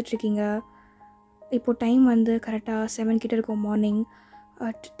அதையே பார்த்துட்ருக்கீங்க. இப்போது டைம் வந்து கரெக்டாக 7 கிட்ட இருக்கும் மார்னிங்.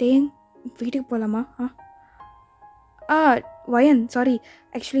 டேங் வீட்டுக்கு போகலாமா? வயன் சாரி,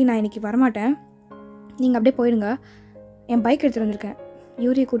 ஆக்சுவலி நான் இன்றைக்கி வரமாட்டேன், நீங்கள் அப்படியே போயிடுங்க. என் பைக் எடுத்துகிட்டு வந்திருக்கேன்,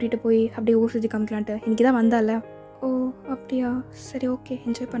 யூரியை கூட்டிகிட்டு போய் அப்படியே ஊர் சுற்றி காமிக்கலான்ட்டு. இன்றைக்கி தான் வந்தால. ஓ அப்படியா, சரி ஓகே,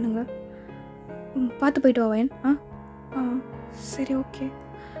 என்ஜாய் பண்ணுங்கள், பார்த்து போயிட்டு வா வயன். சரி ஓகே.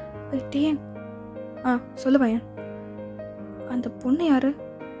 டேன் சொல்லு வயன், அந்த பொண்ணு யார்?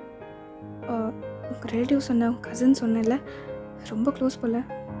 உங்கள் ரிலேட்டிவ் சொன்ன, கசின் சொன்னேன்ல, ரொம்ப க்ளோஸ் போல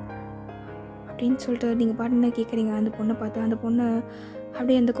அப்படின்னு சொல்லிட்டு நீங்கள் பாட்டுன்னு கேட்குறீங்க. அந்த பொண்ணை பார்த்து அந்த பொண்ணு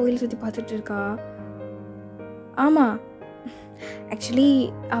அப்படியே அந்த கோயில் சுற்றி பார்த்துட்டு இருக்கா. ஆமாம், ஆக்சுவலி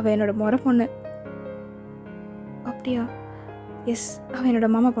அவள் என்னோடய முறை பொண்ணு, அப்படியா? எஸ், அவன்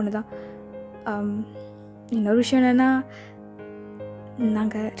என்னோடய மாமா பொண்ணு தான். இன்னொரு விஷயம் என்னென்னா,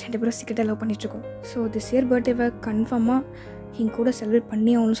 நாங்கள் 2 பேரும் சீக்கிரட்டாக லவ் பண்ணிகிட்ருக்கோம். ஸோ திஸ் இயர் பர்த்டேவை கன்ஃபார்மாக என் கூட செலிப்ரேட்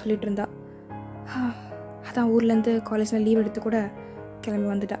பண்ணி அவனு சொல்லிட்டு இருந்தா. அதான் ஊர்லேருந்து காலேஜில் லீவ் எடுத்து கூட கிளம்பி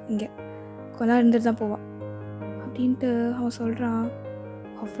வந்துட்டா. இங்கே கொஞ்ச நாள் இருந்துட்டு தான் போவான் அப்படின்ட்டு அவன் சொல்கிறான்.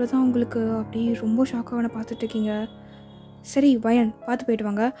 அவ்வளோதான் உங்களுக்கு? அப்படி ரொம்ப ஷாக்காக அவனை பார்த்துட்ருக்கீங்க. சரி வயன், பார்த்து போயிட்டு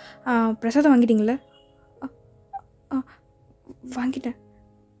வாங்க. பிரசாதம் வாங்கிட்டீங்களே? வாங்கிட்டேன்.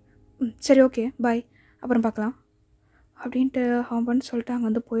 சரி ஓகே பாய், அப்புறம் பார்க்கலாம் அப்படின்ட்டு அவன் பண்ணி சொல்லிட்டு அங்கே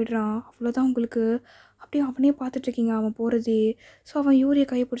வந்து போயிடுறான். அவ்வளோதான் உங்களுக்கு? அப்படியே அவனே பார்த்துட்ருக்கீங்க அவன் போகிறதே. ஸோ அவன் யூரியை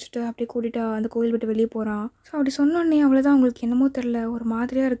கையை பிடிச்சிட்டு அப்படியே கூட்டிகிட்டு அந்த கோயில் விட்டு வெளியே போகிறான். ஸோ அப்படி சொன்னோடனே அவ்வளோதான் உங்களுக்கு என்னமோ தெரில, ஒரு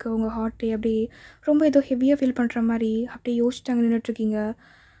மாதிரியாக இருக்குது அவங்க ஹார்ட்டே. அப்படி ரொம்ப ஏதோ ஹெவியாக ஃபீல் பண்ணுற மாதிரி அப்படியே யோசிச்சுட்டு அங்கே நின்றுட்டுருக்கீங்க.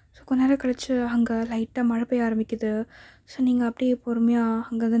 ஸோ கொஞ்ச நேரம் கழித்து அங்கே லைட்டாக மழை பெய்ய ஆரம்பிக்குது. ஸோ நீங்கள் அப்படியே பொறுமையாக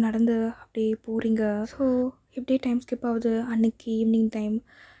அங்கேருந்து நடந்து அப்படியே போகிறீங்க. ஸோ இப்படியே டைம் ஸ்கிப் ஆகுது. அன்றைக்கி ஈவினிங் டைம்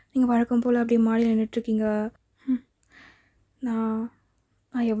நீங்கள் வழக்கம் போல் அப்படியே மாடியில் நின்றுட்டுருக்கீங்க.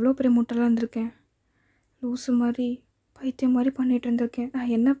 நான் எவ்வளோ பெரிய முட்டலாக இருந்திருக்கேன். லூஸு மாதிரி பைத்தியம் மாதிரி பண்ணிகிட்டு இருந்திருக்கேன்.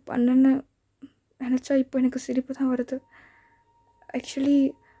 நான் என்ன பண்ணேன்னு நினச்சா இப்போ எனக்கு சிரிப்பு தான் வருது. ஆக்சுவலி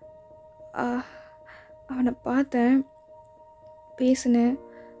அவனை பார்த்தேன், பேசினேன்,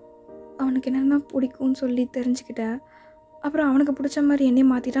 அவனுக்கு என்னென்னா பிடிக்கும்னு சொல்லி தெரிஞ்சுக்கிட்டேன். அப்புறம் அவனுக்கு பிடிச்ச மாதிரி என்னையே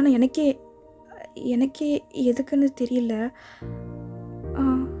மாற்றிட்டான். எனக்கே எதுக்குன்னு தெரியல.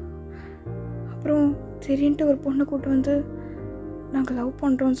 அப்புறம் சரின்ட்டு ஒரு பொண்ணை கூட்டு வந்து நாங்கள் லவ்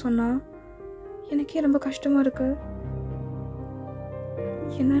பண்ணுறோன்னு சொன்னால் எனக்கே ரொம்ப கஷ்டமாக இருக்குது.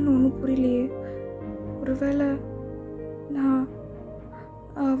 என்னன்னு ஒன்றும் புரியலையே. ஒருவேளை நான்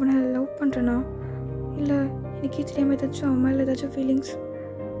அவனை லவ் பண்ணுறேன்னா, இல்லை எனக்கே தெரியாமல் ஏதாச்சும் அவன் மேலே ஏதாச்சும் ஃபீலிங்ஸ்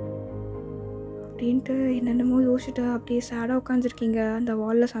அப்படின்ட்டு என்னென்னமோ யோசிச்சுட்டு அப்படியே சேடாக உட்காந்துருக்கீங்க. அந்த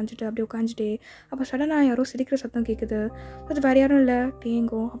வாலில் சாஞ்சிட்டு அப்படியே உட்காந்துட்டே. அப்போ சடனாக யாரோ சிரிக்கிற சத்தம் கேட்குது. அது வேறு யாரும் இல்லை,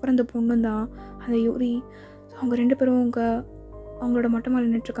 டேங்கும். அப்புறம் அந்த பொண்ணும் தான், அந்த யூரி. அவங்க 2 பேரும் அவங்களோட மொட்டை மேலே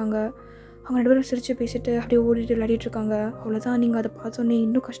நின்றுட்டுருக்காங்க. அவங்க 2 பேரும் சிரித்து பேசிட்டு அப்படியே ஓடிட்டு விளையாடிட்டுருக்காங்க. அவ்வளோதான், நீங்கள் அதை பார்த்தோன்னே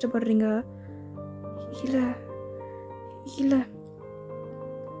இன்னும் கஷ்டப்படுறீங்க. இல்லை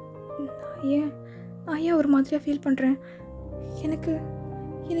நான் ஏன் ஒரு மாதிரியாக ஃபீல் பண்ணுறேன்?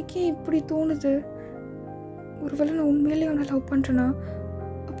 எனக்கே இப்படி தோணுது. ஒருவேளை நான் உண்மையிலே அவனை லவ் பண்ணுறேன்னா,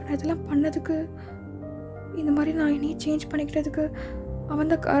 அப்போ நான் இதெல்லாம் பண்ணதுக்கு, இந்த மாதிரி நான் என்னையே சேஞ்ச் பண்ணிக்கிட்டதுக்கு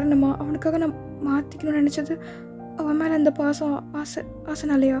அவன் தான் காரணமாக? அவனுக்காக நான் மாற்றிக்கணும்னு நினச்சது அவன் மேலே அந்த பாசம்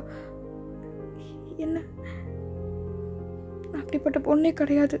ஆசைனாலையா? என்ன, நான் அப்படிப்பட்ட பொண்ணே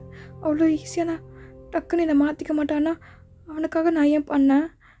கிடையாது. அவ்வளோ ஈஸியாக நான் டக்குன்னு என்னை மாற்றிக்க மாட்டான்னா அவனுக்காக நான் ஏன் பண்ணேன்?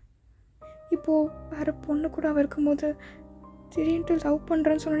 இப்போது வேறு பொண்ணு கூட அவன் இருக்கும்போது திடீர்னு லவ்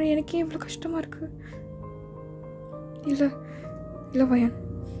பண்ணுறேன்னு சொன்னேன். எனக்கே இவ்வளோ கஷ்டமாக இருக்குது. இல்லை வயன்,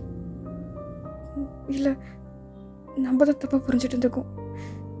 இல்லை, நம்ம தான் தப்பாக புரிஞ்சுட்டு இருந்திருக்கோம்.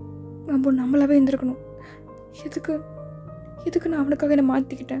 நம்மளாவே இருந்திருக்கணும். எதுக்கு நான் அவனுக்காக என்னை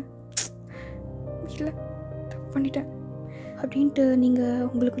மாற்றிக்கிட்டேன்? இல்லை, தப்பு பண்ணிட்டேன் அப்படின்ட்டு நீங்கள்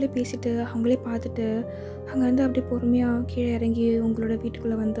உங்களுக்குள்ளே பேசிவிட்டு அவங்களே பார்த்துட்டு அங்கேருந்து அப்படியே பொறுமையாக கீழே இறங்கி உங்களோட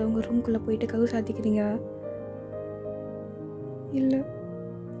வீட்டுக்குள்ளே வந்து உங்கள் ரூம்குள்ளே போயிட்டு கதவு சாத்திக்கிறீங்க. இல்லை,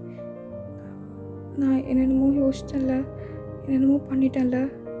 நான் என்னென்னமோ யோசித்தேன்ல, என்னென்னமோ பண்ணிட்டேன்ல.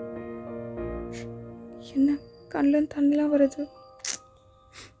 என்ன கண்ணில் தண்ணிலாம் வருது.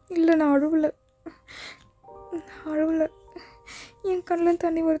 இல்லை, நான் அழுவலை. என் கண்ணில்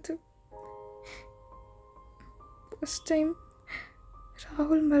தண்ணி வருது. ஃபஸ்ட் டைம்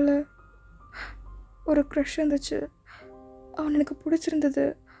ராகுல் மேலே ஒரு க்ரஷ் இருந்துச்சு. அவன் எனக்கு பிடிச்சிருந்தது.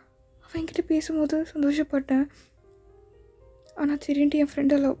 அவன்கிட்ட பேசும்போது சந்தோஷப்பட்டேன். ஆனால் திடீர்னு என்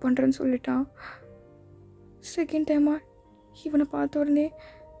ஃப்ரெண்டை லவ் பண்ணுறேன்னு சொல்லிட்டான். செகண்ட் டைமாக இவனை பார்த்த உடனே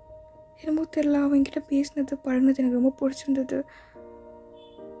என்னமோ தெரில, அவன்கிட்ட பேசினது பழகினது எனக்கு ரொம்ப பிடிச்சிருந்தது.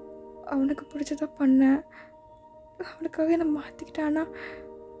 அவனுக்கு பிடிச்சதா பண்ணேன். அவனுக்காக என்னை மாற்றிக்கிட்டான்னா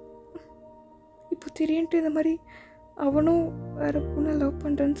இப்போ திடீர்னு இந்த மாதிரி அவனும் வேறு பொண்ணை லவ்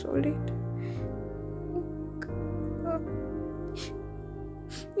பண்ணுறேன்னு சொல்லிட்டு.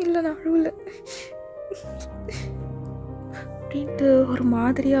 இல்லை, நான் அழுவலை அப்படின்ட்டு ஒரு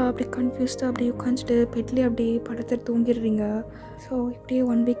மாதிரியாக அப்படி கன்ஃபியூஸ்டாக அப்படியே உட்காந்துட்டு பெட்லேயே அப்படியே படுத்துட்டு தூங்கிடுறீங்க. ஸோ இப்படியே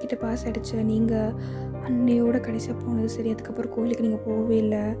 1 வீக் கிட்ட பாஸ் ஆகிடுச்சு. நீங்கள் அன்னையோட கடைசியாக போனது சரி, அதுக்கப்புறம் கோயிலுக்கு நீங்கள் போகவே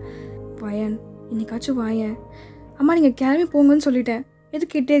இல்லை. வயன், இன்னைக்காச்சும் வாயன். அம்மா நீங்கள் கிளம்பி போங்கன்னு சொல்லிட்டேன்,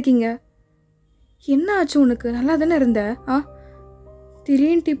 எதுக்கு கேட்டே இருக்கீங்க? என்ன ஆச்சு உனக்கு? நல்லா தானே இருந்த?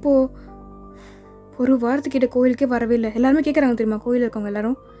 திடீர்னு இப்போது ஒரு வாரத்துக்கிட்ட கோயிலுக்கே வரவே இல்லை. எல்லாருமே கேட்குறாங்க தெரியுமா, கோயிலில் இருக்கவங்க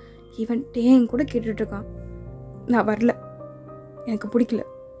எல்லாரும். ஈவன் டேங் கூட கேட்டுட்ருக்கான். நான் வரல, எனக்கு பிடிக்கல.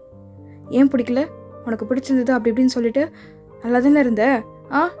 ஏன் பிடிக்கல? உனக்கு பிடிச்சிருந்தது அப்படி இப்படின்னு சொல்லிட்டு நல்லா தானே இருந்த.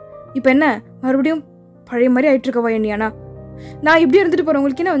 இப்போ என்ன மறுபடியும் பழைய மாதிரி ஆகிட்டுருக்க வயன் நீ. ஆனால் நான் இப்படி இருந்துட்டு போகிறேன்,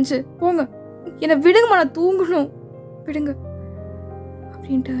 உங்களுக்கு என்ன வந்துச்சு? போங்க, என்னை விடுங்கம்மா, நான் தூங்கணும், விடுங்க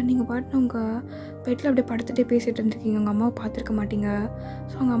அப்படின்ட்டு நீங்கள் பாட்டு உங்கள் பெட்டில் அப்படியே படுத்துகிட்டே பேசிகிட்டு இருந்துருக்கீங்க. உங்கள் அம்மாவை பார்த்துருக்க மாட்டீங்க.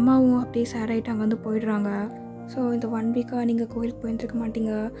 ஸோ அவங்க அம்மாவும் அப்படியே சேட் ஆகிட்டு அங்கே வந்து போயிடுறாங்க. ஸோ இந்த 1 வீக்காக நீங்கள் கோயிலுக்கு போயிருந்துருக்க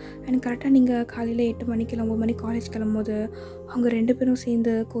மாட்டீங்க. எனக்கு கரெக்டாக நீங்கள் காலையில் 8 மணிக்கு இல்லை 9 மணிக்கு காலேஜ் கிளம்பும்போது அவங்க 2 பேரும்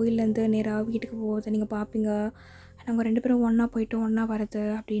சேர்ந்து கோயிலேருந்து நேராக வீட்டுக்கு போகிறத நீங்கள் பார்ப்பீங்க. நாங்கள் 2 பேரும் ஒன்றா போயிட்டு ஒன்றா வரது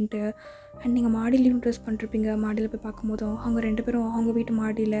அப்படின்ட்டு. அண்ட் நீங்கள் மாடியிலையும் ட்ரெஸ் பண்ணிருப்பீங்க. மாடியில் போய் பார்க்கும்போதும் அவங்க 2 பேரும் அவங்க வீட்டு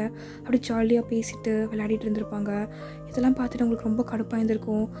மாடியில் அப்படி ஜாலியாக பேசிட்டு விளையாடிட்டு இருந்திருப்பாங்க. இதெல்லாம் பார்த்துட்டு உங்களுக்கு ரொம்ப கடுப்பாக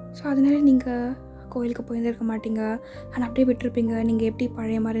இருந்திருக்கும். ஸோ அதனால நீங்கள் கோயிலுக்கு போயிருந்துருக்க மாட்டீங்க. ஆனால் அப்படியே விட்டுருப்பீங்க. நீங்கள் எப்படி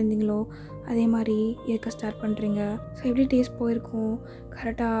பழைய மாதிரி இருந்தீங்களோ அதே மாதிரி இருக்க ஸ்டார்ட் பண்ணுறீங்க. ஸோ எப்படி டேஸ் போயிருக்கும்.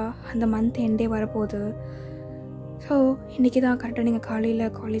 கரெக்டாக அந்த மந்த் எண்டே வரப்போகுது. ஸோ இன்றைக்கி தான் கரெக்டாக நீங்கள் காலையில்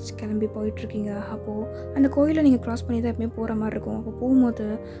காலேஜ் கிளம்பி போயிட்டுருக்கீங்க. அப்போது அந்த கோயிலை நீங்கள் க்ராஸ் பண்ணி தான் எப்பவுமே போகிற மாதிரி இருக்கும். அப்போ போகும்போது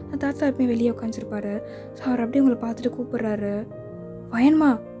அந்த தாத்தா எப்பவுமே வெளியே உட்காந்துருப்பாரு. ஸோ அவர் அப்படியே உங்களை பார்த்துட்டு கூப்பிட்றாரு,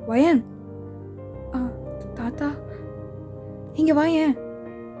 வயன்மா, வயன். தாத்தா இங்கே வாயேன்.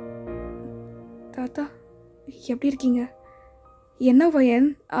 தாத்தா எப்படி இருக்கீங்க? என்ன வயன்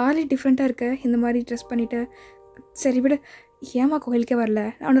ஆளே டிஃப்ரெண்ட்டாக இருக்க இந்த மாதிரி ட்ரெஸ் பண்ணிவிட்டு? சரி விடு, ஏம்மா கோயிலுக்கே வரல?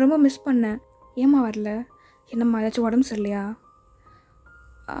 நான் அவனை ரொம்ப மிஸ் பண்ணேன். ஏம்மா வரல? என்னம்மா ஏதாச்சும் உடம்பு சரியில்லையா?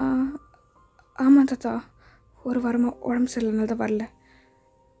 ஆமாம் தாத்தா, ஒரு வாரமாக உடம்பு சரியில்லைனால தான் வரல.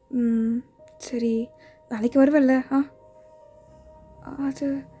 சரி, நாளைக்கு வருவல்ல? அது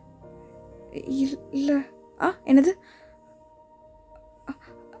இல்லை. என்னது?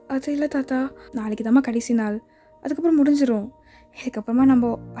 அது இல்லை தாத்தா, நாளைக்கு தாம்மா கடைசி நாள், அதுக்கப்புறம் முடிஞ்சிடும். இதுக்கப்புறமா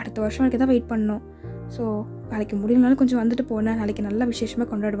நம்ம அடுத்த வருஷம் வரைக்கும் தான் வெயிட் பண்ணணும். ஸோ நாளைக்கு முடியலனாலும் கொஞ்சம் வந்துட்டு போனேன். நாளைக்கு நல்லா விசேஷமாக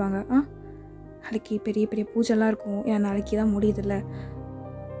கொண்டாடுவாங்க. நாளைக்கு பெரிய பெரிய பூஜைலாம் இருக்கும். ஏன்னா நாளைக்கு தான் முடியுதில்ல.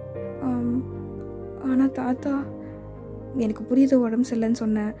 ஆனால் தாத்தா எனக்கு புரியுது உடம்பு சரியில்லைன்னு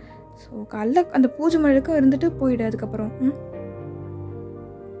சொன்னேன். ஸோ காலைல அந்த பூஜை மழைக்கும் இருந்துட்டு போயிடு அதுக்கப்புறம்.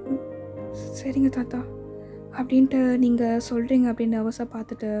 சரிங்க தாத்தா அப்படின்ட்டு நீங்கள் சொல்கிறீங்க அப்படின்னு நர்வஸாக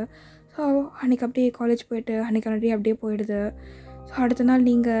பார்த்துட்டு. ஸோ அன்றைக்கி அப்படியே காலேஜ் போயிட்டு அன்றைக்கி அப்படியே போயிடுது. ஸோ அடுத்த நாள்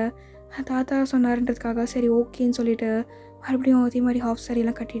நீங்கள் தாத்தா சொன்னார்ன்றதுக்காக சரி ஓகேன்னு சொல்லிவிட்டு மறுபடியும் அதே மாதிரி ஹாஃப்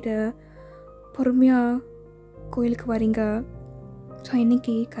சாரியெல்லாம் கட்டிட்டு பொறுமையாக கோயிலுக்கு வரீங்க. ஸோ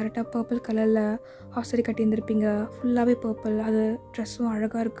இன்றைக்கி கரெக்டாக பர்பிள் கலரில் ஹாஃப் சாரி கட்டியிருந்துருப்பீங்க. ஃபுல்லாகவே பர்பிள். அது ட்ரெஸ்ஸும்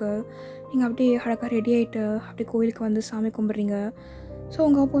அழகாக இருக்குது. நீங்கள் அப்படியே அழகாக ரெடி ஆகிட்டு அப்படியே கோயிலுக்கு வந்து சாமி கும்பிட்றீங்க. ஸோ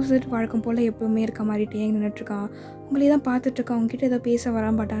உங்கள் ஆப்போசிட் வழக்கம் போல் எப்போவுமே இருக்க மாதிரி டேங் நின்றுட்டுருக்கான். உங்களே தான் பார்த்துட்ருக்கான். அவங்ககிட்ட ஏதோ பேச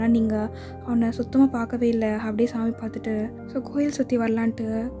வரான். பட் ஆனால் நீங்கள் அவனை சுத்தமாக பார்க்கவே இல்லை. அப்படியே சாமி பார்த்துட்டு ஸோ கோயில் சுற்றி வரலான்ட்டு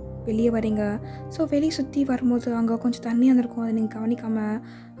வெளியே வரீங்க. ஸோ வெளியே சுற்றி வரும்போது அங்கே கொஞ்சம் தண்ணி வந்திருக்கும். அதை நீங்கள் கவனிக்காமல்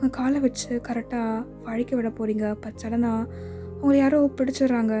அங்கே காலை வச்சு கரெக்டாக வழுக்கி விட போகிறீங்க. பட் சடனாக உங்களை யாரோ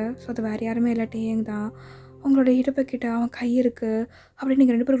பிடிச்சிடுறாங்க. ஸோ அது வேறு யாருமே இல்லை, டேங் தான். உங்களோட இடுப்புக்கிட்ட அவன் கை இருக்குது. அப்படி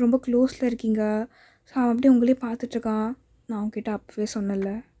நீங்கள் 2 பேரும் ரொம்ப க்ளோஸில் இருக்கீங்க. ஸோ அவன் அப்படியே உங்களே பார்த்துட்ருக்கான். நான் அவங்ககிட்ட அப்பவே சொன்னல,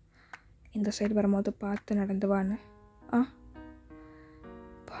 இந்த சைடு வரும்போது பார்த்து நடந்துவான்னு.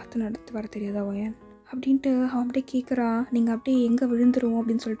 பார்த்து நடந்து வர தெரியாதா வயன் அப்படின்ட்டு அவன் அப்படியே கேட்குறான். நீங்கள் அப்படியே எங்கே விழுந்துரும்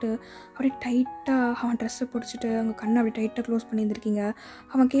அப்படின்னு சொல்லிட்டு அப்படியே டைட்டாக அவன் ட்ரெஸ்ஸை பிடிச்சிட்டு அவங்க கண்ணை அப்படியே டைட்டாக க்ளோஸ் பண்ணியிருந்துருக்கீங்க.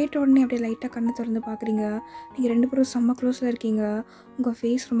 அவன் கேட்ட உடனே அப்படியே லைட்டாக கண்ணை திறந்து பார்க்குறீங்க. நீங்கள் 2 பேரும் செம்ம க்ளோஸில் இருக்கீங்க. உங்கள்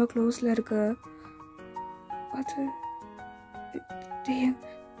ஃபேஸ் ரொம்ப க்ளோஸில் இருக்குது. அது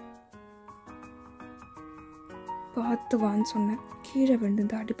பார்த்து வான்னு சொன்னேன். கீழே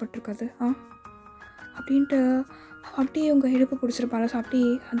விழுந்து அடிபட்டிருக்காது அப்படின்ட்டு அப்படியே உங்கள் இடுப்பு பிடிச்சிருப்பாங்க. ஸோ அப்படியே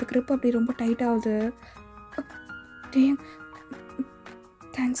அந்த கிரிப் அப்படி ரொம்ப டைட் ஆகுது.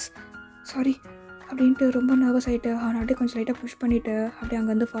 தேங்க்ஸ், சாரி அப்படின்ட்டு ரொம்ப நர்வஸ் ஆகிட்டு அவனை அப்படியே கொஞ்சம் லைட்டாக புஷ் பண்ணிவிட்டு அப்படியே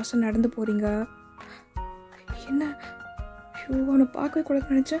அங்கேருந்து ஃபாஸ்ட்டாக நடந்து போகிறீங்க. என்ன ஐயோ, அவனை பார்க்கவே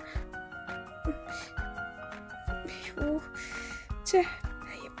கூடாதுன்னு நினச்சேன். ஐயோ சே,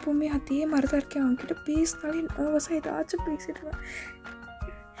 எப்போவுமே அதே மாதிரி தான் இருக்கேன். அவன்கிட்ட பேசினாலே நர்வஸாக ஏதாச்சும் பேசிடுவேன்.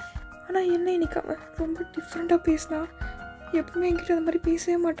 ஆனால் என்ன இன்னைக்கு அவன் ரொம்ப டிஃப்ரெண்ட்டாக பேசினான். எப்பவுமே என்கிட்ட அந்த மாதிரி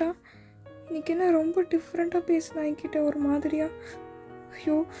பேசவே மாட்டான். இன்றைக்கி என்ன ரொம்ப டிஃப்ரெண்ட்டாக பேசினான் என்கிட்ட ஒரு மாதிரியாக.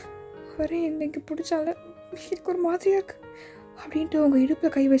 ஐயோ, வரே எனக்கு பிடிச்சால எனக்கு ஒரு மாதிரியாக இருக்குது அப்படின்ட்டு உங்கள்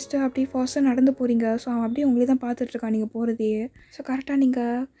இடுப்பில் கை வச்சுட்டு அப்படியே ஃபாஸ்ட்டாக நடந்து போகிறீங்க. ஸோ அவன் அப்படியே உங்களே தான் பார்த்துட்ருக்கான் நீங்கள் போகிறதையே. ஸோ கரெக்டாக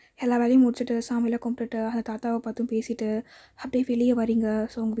நீங்கள் எல்லா வேலையும் முடிச்சுட்டு சாமியெல்லாம் கும்பிட்டுட்டு அந்த தாத்தாவை பார்த்தும் பேசிவிட்டு அப்படியே வெளியே வரீங்க.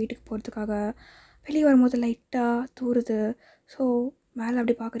 ஸோ உங்கள் வீட்டுக்கு போகிறதுக்காக வெளியே வரும்போது லைட்டாக தூருது. ஸோ மேலே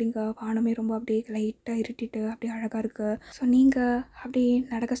அப்படி பார்க்குறீங்க, வானமே ரொம்ப அப்படியே லைட்டாக இருட்டிட்டு அப்படியே அழகாக இருக்குது. ஸோ நீங்கள் அப்படியே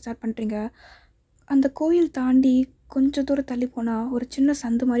நடக்க ஸ்டார்ட் பண்ணுறீங்க. அந்த கோயில் தாண்டி கொஞ்சம் தூரம் தள்ளி போனால் ஒரு சின்ன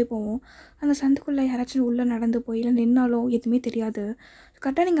சந்து மாதிரி போவோம். அந்த சந்துக்குள்ளே யாராச்சும் உள்ளே நடந்து போய் இல்லை நின்னாலும் எதுவுமே தெரியாது.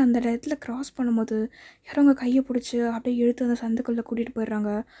 கரெக்டாக நீங்கள் அந்த இடத்துல க்ராஸ் பண்ணும்போது யாரும் உங்கள் கையை பிடிச்சி அப்படியே இழுத்து அந்த சந்துக்குள்ளே கூட்டிகிட்டு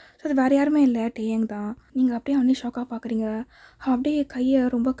போயிடுறாங்க. ஸோ அது வேறு யாருமே இல்லை, டேயங் தான். நீங்கள் அப்படியே அவனே ஷாக்காக பார்க்குறீங்க. அவன் அப்படியே கையை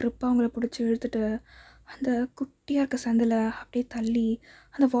ரொம்ப க்ரிப்பாக அவங்கள பிடிச்சி இழுத்துட்டு அந்த குட்டியாக இருக்க சந்தில் அப்படியே தள்ளி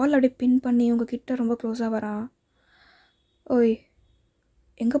அந்த வால் அப்படியே பின் பண்ணி உங்ககிட்ட ரொம்ப க்ளோஸாக வரான். ஓய்,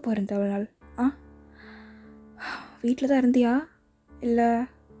 எங்கே போகிறேன் அவ்வளோ நாள்? வீட்டில் தான் இருந்தியா இல்லை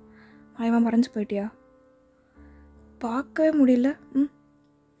மாயமாக மறைஞ்சு போயிட்டியா? பார்க்கவே முடியல.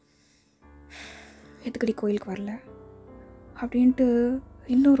 எதுக்கடி கோயிலுக்கு வரல அப்படின்ட்டு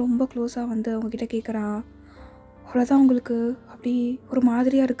இன்னும் ரொம்ப க்ளோஸாக வந்து அவங்கக்கிட்ட கேட்குறான். அவ்வளோதான் உங்களுக்கு அப்படி ஒரு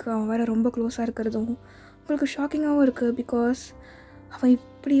மாதிரியாக இருக்குது. அவன் வேறு ரொம்ப க்ளோஸாக இருக்கிறதும் உங்களுக்கு ஷாக்கிங்காகவும் இருக்குது. பிகாஸ் அவன்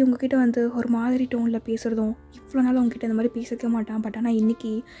இப்படி உங்ககிட்ட வந்து ஒரு மாதிரி டோனில் பேசுகிறதும் இவ்வளோ நாள் உங்ககிட்ட இந்த மாதிரி பேசிக்க மாட்டான். பட் ஆனால்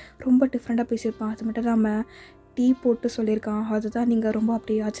இன்றைக்கி ரொம்ப டிஃப்ரெண்ட்டாக பேசியிருப்பான். அது மட்டும் இல்லாமல் டீ போட்டு சொல்லியிருக்கான். அதுதான் நீங்கள் ரொம்ப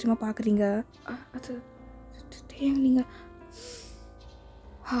அப்படி ஆச்சரியமாக பார்க்குறீங்க. அது நீங்கள்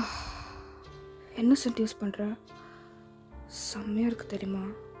என்ன சென்ட் யூஸ் பண்ணுற? செம்மையாக இருக்குது தெரியுமா?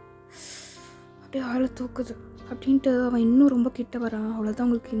 அப்படியே ஆளை தூக்குது அப்படின்ட்டு அவன் இன்னும் ரொம்ப கிட்ட வரான். அவ்வளோதான்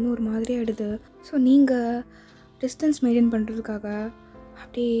உங்களுக்கு இன்னும் ஒரு மாதிரி ஆகிடுது. ஸோ நீங்கள் டிஸ்டன்ஸ் மெயின்டைன் பண்ணுறதுக்காக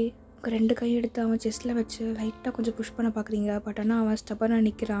அப்படியே உங்கள் 2 கையை எடுத்து அவன் செஸ்ட்டில் வச்சு லைட்டாக கொஞ்சம் புஷ் பண்ண பார்க்குறீங்க. பட் ஆனால் அவன் ஸ்டப்பனாக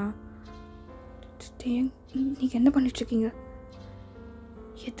நிற்கிறான். நீங்கள் என்ன பண்ணிட்டுருக்கீங்க?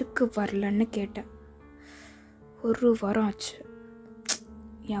 எதுக்கு வரலன்னு கேட்டேன். 1 வாரம் ஆச்சு.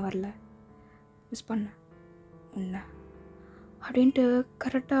 ஏன் வரல? மிஸ் பண்ண உன்னை அப்படின்ட்டு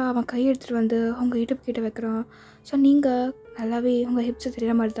கரெக்டாக அவன் கையை எடுத்துகிட்டு வந்து அவங்க இடுப்பு கிட்ட வைக்கிறான். ஸோ நீங்கள் நல்லாவே உங்கள் ஹிப்ஸை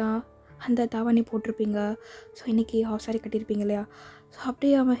தெரிகிற மாதிரி தான் அந்த தாவணி போட்டிருப்பீங்க. ஸோ இன்றைக்கி ஹாஃப் சாரி கட்டியிருப்பீங்க இல்லையா? ஸோ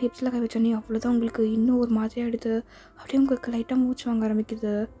அப்படியே அவன் ஹிப்ஸில் கை வச்சோன்னே அவ்வளோதான் உங்களுக்கு இன்னும் ஒரு மாதிரியாக எடுத்து அப்படியே உங்களுக்கு லைட்டாக மூச்சு வாங்க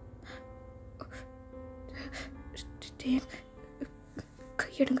ஆரம்பிக்குது.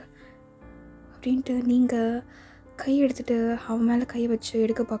 கையெடுங்க அப்படின்ட்டு நீங்கள் கை எடுத்துகிட்டு அவன் மேலே கையை வச்சு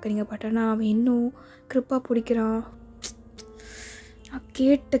எடுக்க பார்க்குறீங்க. பட் ஆனால் அவன் இன்னும் கிரிப்பாக பிடிக்கிறான். நான்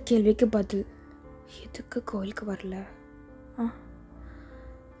கேட்ட கேள்விக்கு பதில். எதுக்கு கோயிலுக்கு வரல?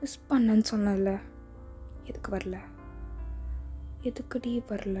 மிஸ் பண்ணன்னு சொன்னல. எதுக்கு வரல? எதுக்குடி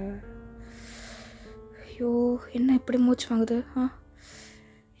வரல? ஐயோ, என்ன இப்படி மூச்சு வாங்குது?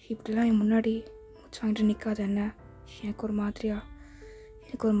 இப்படிலாம் என் முன்னாடி மூச்சு வாங்கிட்டு நிற்காது. என்ன எனக்கு ஒரு மாதிரியாக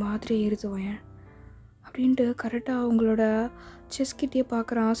ஏறுது வயன் அப்படின்ட்டு கரெக்டாக அவங்களோட செஸ்கிட்டே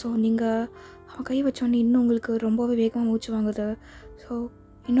பார்க்குறான். ஸோ நீங்கள் அவன் கை வச்சோன்னே இன்னும் உங்களுக்கு ரொம்பவே வேகமாக மூச்சு வாங்குது. ஸோ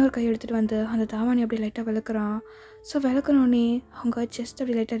இன்னொரு கை எடுத்துகிட்டு வந்து அந்த தாவாணி அப்படியே லைட்டாக விளக்குறான். ஸோ விளக்குனோடனே அவங்க செஸ்ட்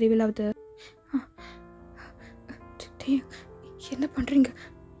அப்படி லைட்டாக ரிவீல் ஆகுது. என்ன பண்ணுறீங்க?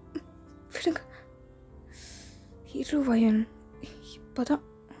 விடுங்க. வயன் இப்போ தான்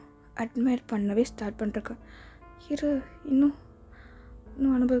அட்மையர் பண்ணவே ஸ்டார்ட் பண்ணிருக்கேன்.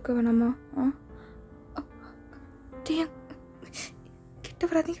 இன்னும் அனுபவிக்க வேணாமா? கிட்ட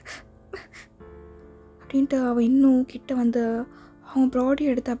வராதீங்க அப்படின்ட்டு அவன் இன்னும் கிட்ட வந்து அவங்க ப்ராடி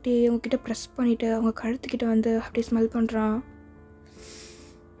எடுத்து அப்படியே அவங்கக்கிட்ட ப்ரெஸ் பண்ணிவிட்டு அவங்க கழுத்துக்கிட்ட வந்து அப்படியே ஸ்மெல் பண்ணுறான்.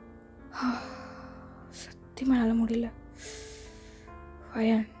 சத்தியமாக என்னால் முடியல.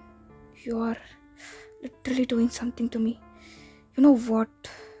 வயன், you are literally doing something to me. You know what?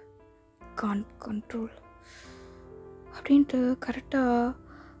 Can't control அப்படின்ட்டு கரெக்டாக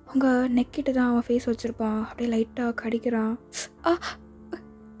அவங்க நெக்கிட்ட தான் அவன் ஃபேஸ் வச்சுருப்பான். அப்படியே லைட்டாக கடிக்கிறான்.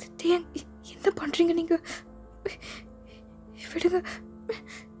 என்ன பண்ணுறீங்க நீங்கள்? விடுங்க.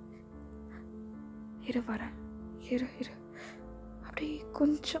 வரேன். இரு அப்படி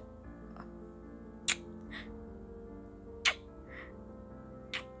கொஞ்சம்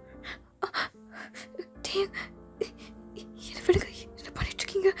விடுங்க. என்ன பண்ணிட்டு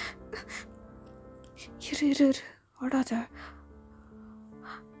இருக்கீங்க? இரு ஓடாத.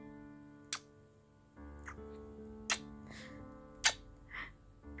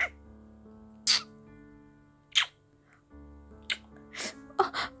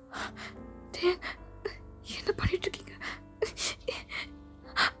 என்ன பண்ணிட்டு இருக்கீங்க?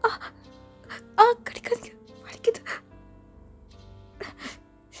 கடிக்காதீங்க, வலிக்குது.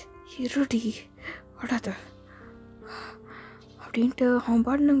 இருடி, ஓடாத அப்படின்ட்டு அவன்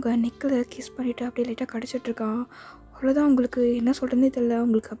பாடுனுங்க நெக்கில் கிஸ் பண்ணிவிட்டு அப்படியே லைட்டாக கடிச்சிட்ருக்கான். அவ்வளோதான் உங்களுக்கு என்ன சொல்கிறதே தெரியல.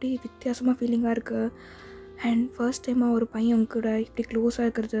 உங்களுக்கு அப்படியே வித்தியாசமாக ஃபீலிங்காக இருக்குது. அண்ட் ஃபர்ஸ்ட் டைமாக ஒரு பையன் கூட இப்படி க்ளோஸாக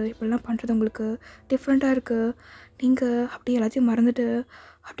இருக்கிறது, இப்படிலாம் பண்ணுறது உங்களுக்கு டிஃப்ரெண்ட்டாக இருக்குது. நீங்கள் அப்படியே எல்லாத்தையும் மறந்துட்டு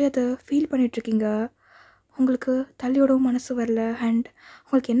அப்படியே அதை ஃபீல் பண்ணிகிட்ருக்கீங்க. உங்களுக்கு தள்ளியோடவும் மனசு வரல. அண்ட்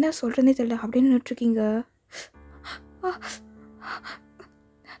உங்களுக்கு என்ன சொல்கிறதே தெரியல அப்படின்னு நின்றுட்டுருக்கீங்க.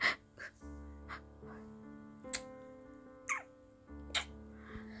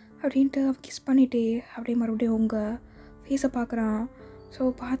 அப்படின்ட்டு அவன் கிஸ் பண்ணிகிட்டே அப்படியே மறுபடியும் உங்கள் ஃபேஸை பார்க்குறான். ஸோ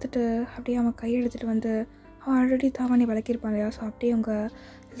பார்த்துட்டு அப்படியே அவன் கை எடுத்துகிட்டு வந்து அவன் ஆல்ரெடி தாவாணி விளக்கியிருப்பான் இல்லையா? ஸோ அப்படியே உங்கள்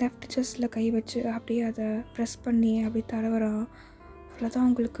லெஃப்ட் செஸ்ட்டில் கை வச்சு அப்படியே அதை ப்ரெஸ் பண்ணி அப்படியே தடவறான். அவ்வளோதான்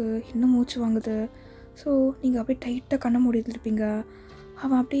உங்களுக்கு இன்னும் மூச்சு வாங்குது. ஸோ நீங்கள் அப்படியே டைட்டாக கண்ணை மூடிட்டு இருப்பீங்க.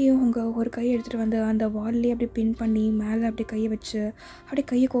 அவன் அப்படியே ஒரு கையை எடுத்துகிட்டு வந்து அந்த வால்லேயே அப்படியே பின் பண்ணி மேலே அப்படியே கையை வச்சு அப்படியே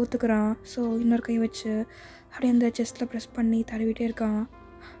கையை கோத்துக்கிறான். ஸோ இன்னொரு கையை வச்சு அப்படியே அந்த செஸ்ட்டில் ப்ரெஸ் பண்ணி தடவிட்டே இருக்கான்.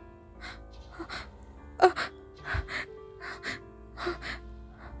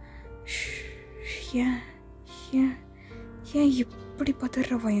 ஏன் ஏன் ஏன் இப்படி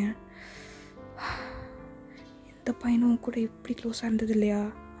பதற பையன்? எந்த பையனும் கூட இப்படி க்ளோஸாக இருந்தது இல்லையா?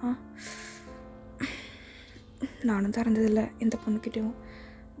 நானும் தான் இருந்ததில்லை எந்த பொண்ணுக்கிட்டையும்.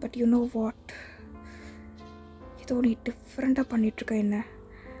 பட் யூ நோ வாட், ஏதோ நீ டிஃப்ரெண்ட்டாக பண்ணிகிட்ருக்க என்ன.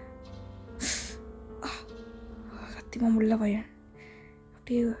 சத்தியமாக உள்ள பையன்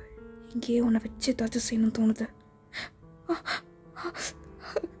அப்படியே இங்கேயே உன்னை வச்சு ஏதாச்சும் செய்யணும்னு தோணுது.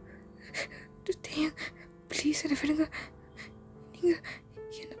 ப்ளீஸ் என்ன விடுங்க. நீங்கள்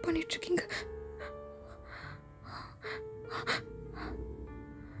என்ன பண்ணிகிட்ருக்கீங்க?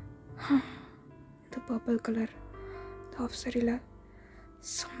 இந்த பர்பிள் கலர் டாப் சரியில்லை,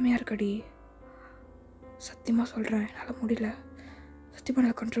 செம்மையாக இருக்கடி. சத்தியமாக சொல்கிறேன், என்னால் முடியல. சத்தியமாக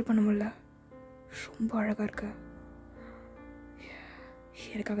என்னால் கண்ட்ரோல் பண்ண முடியல. ரொம்ப அழகாக இருக்க.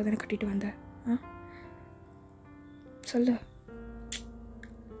 எனக்காக தானே கட்டிட்டு வந்தேன். சொல்லு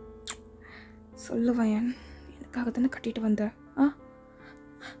சொல்லு வயன், எனக்காக தானே கட்டிட்டு வந்தேன்.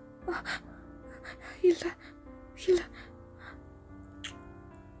 இல்லை இல்லை,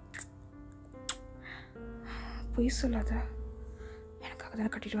 பொய் சொல்லாத. எனக்காக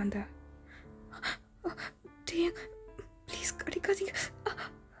தானே கட்டிட்டு வந்தேன். ப்ளீஸ் கடிக்காதீங்க.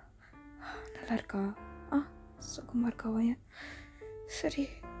 நல்லா இருக்கா? சுகமாக இருக்கா வயன்? சரி,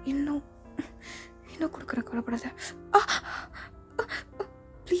 இன்னும் கொடுக்குறேன், கவலைப்படாத.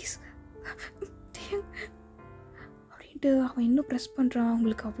 ப்ளீஸ் அப்படின்ட்டு அவன் இன்னும் ப்ரெஸ் பண்ணுறான்.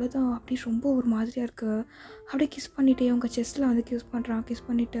 அவங்களுக்கு அவ்வளோதான். அப்படி ரொம்ப ஒரு மாதிரியாக இருக்குது. அப்படியே கிஸ் பண்ணிவிட்டு அவங்க செஸ்ட்டில் வந்து கிஸ் பண்ணுறான். கிஸ்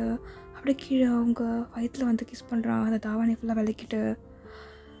பண்ணிவிட்டு அப்படியே கீழே அவங்க வயிற்றில் வந்து கிஸ் பண்ணுறான். அந்த தாவாணி ஃபுல்லாக விளக்கிட்டு.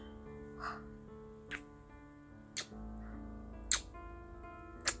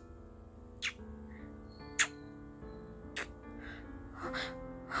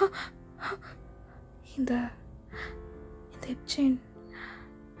 இந்த ஹிப் செயின்,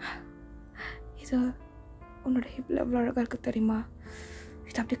 இது உன்னோட ஹிப்பில் எவ்வளோ அழகாக இருக்குது தெரியுமா?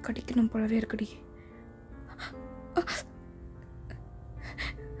 இது அப்படியே கடிக்கணும் போலவே இருக்குடி.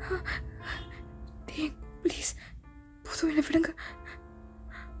 ப்ளீஸ் புது என்ன விடுங்க.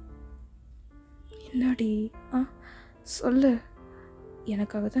 என்னடி? சொல்லு.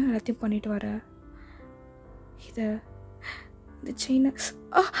 எனக்காக தான் எல்லாத்தையும் பண்ணிட்டு வர. இந்த செயினை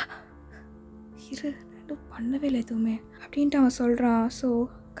இரு, நான் பண்ணவே இல்லை எதுவுமே அப்படின்ட்டு அவன் சொல்கிறான். ஸோ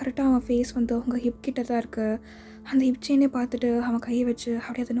கரெக்டாக அவன் ஃபேஸ் வந்து அவங்க ஹிப் கிட்ட தான் இருக்குது. அந்த ஹிப் செயினே பார்த்துட்டு அவன் கையை வச்சு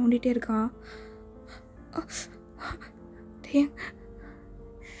அப்படியே அதை நோண்டிகிட்டே இருக்கான்.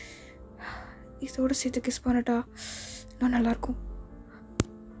 இதோடு சேர்த்து கிஸ் பண்ணட்டா? இன்னும் நல்லாயிருக்கும்.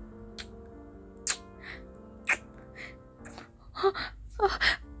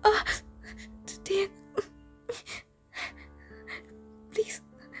 ப்ளீஸ்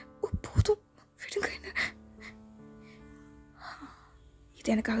போதும் விடுங்க என்ன.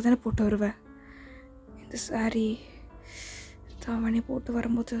 இது எனக்காக தானே போட்டு வருவேன். இந்த சாரி தாவணி போட்டு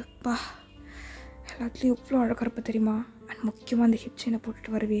வரும்போது எல்லாத்துலேயும் எவ்வளோ அழகாக இருப்ப தெரியுமா? அண்ட் முக்கியமாக அந்த ஹிப் செயினை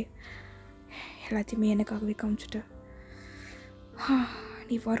போட்டுட்டு வருவே. எல்லாத்தையுமே எனக்காகவே காமிச்சிட்டு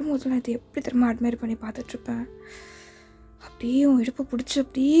நீ வரும்போது நான் இதை எப்படி திரும்ப அட்மையர் பண்ணி பார்த்துட்ருப்பேன். அப்படியே உன் இடுப்பை பிடிச்சி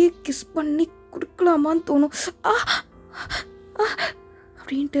அப்படியே கிஸ் பண்ணி கொடுக்கலாமான்னு தோணும்.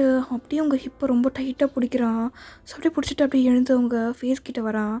 அப்படின்ட்டு அப்படியே உங்கள் ஹிப்பை ரொம்ப டைட்டாக பிடிக்கிறான். ஸோ அப்படியே பிடிச்சிட்டு அப்படியே எழுந்து அவங்க ஃபேஸ் கிட்ட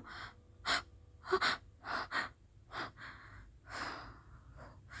வரான்.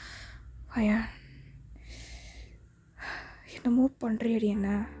 ஐயா என்னமோ பண்ணுறியடி என்ன?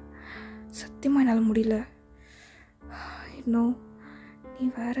 சத்தியமாக என்னால் முடியல. இன்னும் நீ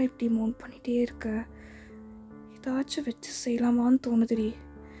வேற இப்படி மோன் பண்ணிகிட்டே இருக்க. ஏதாச்சும் வச்சு செய்யலாமான்னு தோணுதுடி.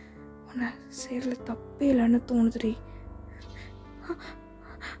 உன்னை செய்யல தப்பே இல்லைன்னு தோணுதுடி.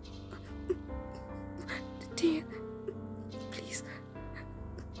 ப்ளீஸ்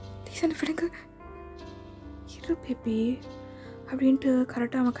ப்ளீஸ் என்ன விடுங்க. இரு பேபி அப்படின்ட்டு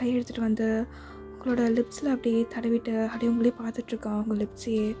கரெக்டாக அவன் கையை எடுத்துகிட்டு வந்து உங்களோட லிப்ஸில் அப்படியே தடவிட்டு அப்படியே உங்களே பார்த்துட்ருக்கான். அவங்க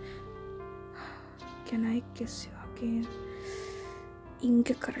லிப்ஸையே. Can I kiss you again?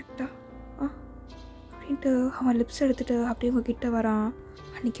 இங்கே கரெக்டாக அப்படின்ட்டு அவன் லிப்ஸ் எடுத்துகிட்டு அப்படியே உங்கள் கிட்டே வரான்.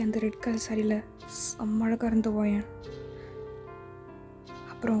 அன்றைக்கி அந்த ரெட் கலர் சரியில் செம்ம அழகாக இருந்த போயன்.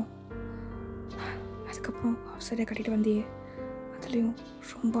 அதுக்கப்புறம் சரியாக கட்டிட்டு வந்தியே, அதுலேயும்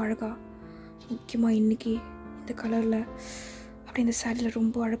ரொம்ப அழகாக. முக்கியமாக இன்றைக்கி இந்த கலரில் அப்படி இந்த சாரியில்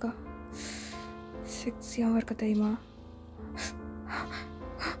ரொம்ப அழகாக செக்ஸியாகவும் இருக்க தெரியுமா?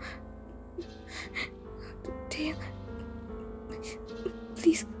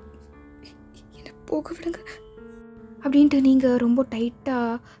 போக விடுங்க அப்படின்ட்டு நீங்கள் ரொம்ப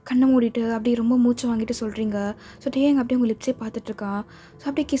டைட்டாக கண்ணை மூடிட்டு அப்படியே ரொம்ப மூச்சு வாங்கிட்டு சொல்கிறீங்க. ஸோ டேயங் அப்படியே உங்கள் லிப்ஸே பார்த்துட்ருக்கான். ஸோ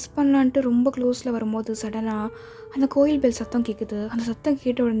அப்படியே கிஸ் பண்ணலான்ட்டு ரொம்ப க்ளோஸில் வரும்போது சடனாக அந்த கோயில் பெல் சத்தம் கேட்குது. அந்த சத்தம்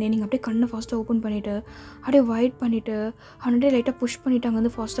கேட்ட உடனே நீங்கள் அப்படியே கண்ணை ஃபாஸ்ட்டாக ஓப்பன் பண்ணிவிட்டு அப்படியே வைட் பண்ணிவிட்டு அவனுடைய லைட்டாக புஷ் பண்ணிவிட்டு அங்கே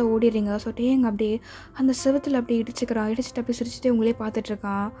வந்து ஃபாஸ்ட்டாக ஓடிடுறீங்க. ஸோ டேயங் அப்படியே அந்த செவத்தில் அப்படியே இடிச்சிட்டு அப்படியே சிரிச்சுட்டே உங்களே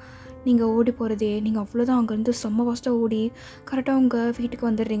பார்த்துட்ருக்கான். நீங்கள் ஓடி போகிறதே நீங்கள் அவ்வளோதான் அங்கேருந்து செம்ம ஃபாஸ்ட்டாக ஓடி கரெக்டாக உங்கள் வீட்டுக்கு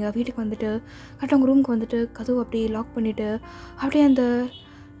வந்துடுறீங்க. வீட்டுக்கு வந்துட்டு கரெக்டாக உங்கள் ரூமுக்கு வந்துட்டு கதவு அப்படியே லாக் பண்ணிவிட்டு அப்படியே அந்த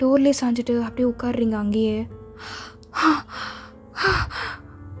டோர்லேயே சாஞ்சிட்டு அப்படியே உட்காடுறீங்க அங்கேயே.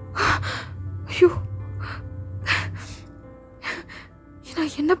 ஐயோ,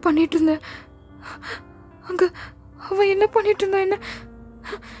 நான் என்ன பண்ணிட்டு இருந்தேன் அங்கே? அவன் என்ன பண்ணிட்டு இருந்தான்?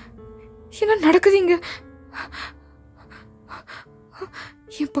 என்ன நடக்குதுங்க?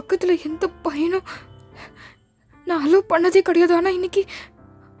 என் பக்கத்தில் எந்த பையனும் நான் அலோவ் பண்ணதே கிடையாது. ஆனால் இன்னைக்கு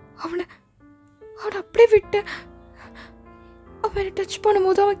அவனை அப்படியே விட்டேன். அவனை டச்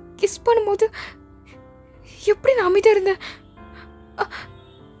பண்ணும்போது, அவன் கிஸ் பண்ணும்போது எப்படி நான் அமைதியாக இருந்தேன்.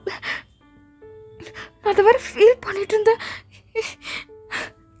 நான் அதை வேற ஃபீல் பண்ணிட்டு இருந்தேன்.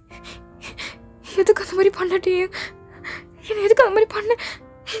 எதுக்கு அந்த மாதிரி பண்ணட்டே? என்ன எதுக்கு அந்த மாதிரி பண்ண?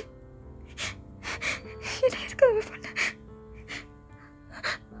 என்ன எதுக்கு அந்த மாதிரி பண்ண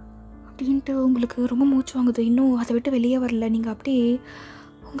அப்படின்ட்டு உங்களுக்கு ரொம்ப மூச்சு வாங்குது. இன்னும் அதை விட்டு வெளியே வரல. நீங்கள் அப்படியே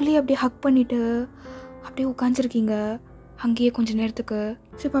உங்களே அப்படியே ஹக் பண்ணிவிட்டு அப்படியே உட்காந்துருக்கீங்க அங்கேயே கொஞ்சம் நேரத்துக்கு.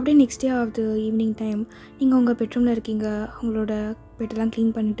 ஸோ இப்போ அப்படியே நெக்ஸ்ட் டே ஆகுது, ஈவினிங் டைம். நீங்கள் உங்கள் பெட்ரூமில் இருக்கீங்க. உங்களோட பெட்டெல்லாம்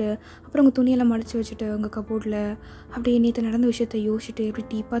க்ளீன் பண்ணிவிட்டு அப்புறம் உங்கள் துணியெல்லாம் மடித்து வச்சுட்டு உங்கள் கபோர்டில் அப்படியே நேற்று நடந்த விஷயத்த யோசிச்சுட்டு எப்படி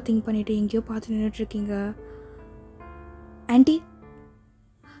டீப்பாக திங்க் பண்ணிவிட்டு எங்கேயோ பார்த்து நின்றுட்டுருக்கீங்க. ஆண்டி,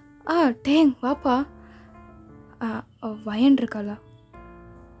 டேங் வாப்பா. வயன் இருக்காளா?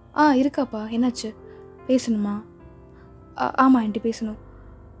 இருக்காப்பா. என்னாச்சு? பேசணுமா? ஆமாம் ஆண்டி, பேசணும்.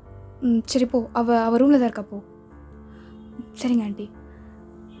 சரி போ, அவள் ரூமில் தான் இருக்காப்போ. சரிங்க ஆண்டி.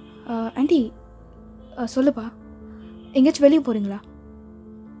 ஆண்டி சொல்லுப்பா, எங்கேயாச்சும் வெளியே போகிறீங்களா?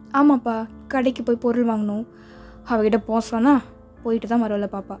 ஆமாப்பா, கடைக்கு போய் பொருள் வாங்கணும். அவகிட்ட போசோன்னா போயிட்டு தான் வரல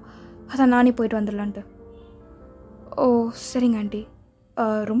பாப்பா. அதான் நானே போயிட்டு வந்துடலான்ட்டு. ஓ சரிங்க ஆண்டி.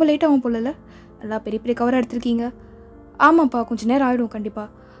 ரொம்ப லேட்டாகவும் போகல, நல்லா பெரிய பெரிய கவராக எடுத்திருக்கீங்க. ஆமாப்பா, கொஞ்சம் நேரம் ஆகிடும் கண்டிப்பாக.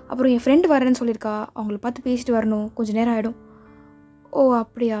 அப்புறம் என் ஃப்ரெண்டு வரேன்னு சொல்லியிருக்கா, அவங்கள பார்த்து பேசிட்டு வரணும், கொஞ்சம் நேரம் ஆகிடும். ஓ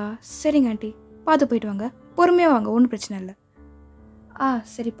அப்படியா, சரிங்க ஆண்டி. பார்த்து போயிட்டு வாங்க, பொறுமையாக வாங்க, ஒன்றும் பிரச்சனை இல்லை.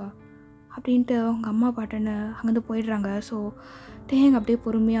 சரிப்பா அப்படின்ட்டு அவங்க அம்மா பாட்டுன்னு அங்கேருந்து போயிடுறாங்க. ஸோ டேங் அப்படியே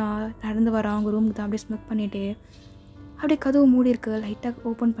பொறுமையாக நடந்து வரான் அவங்க ரூமுக்கு தான். அப்படியே ஸ்மெக் பண்ணிவிட்டு அப்படியே கதவு மூடி இருக்கு, லைட்டாக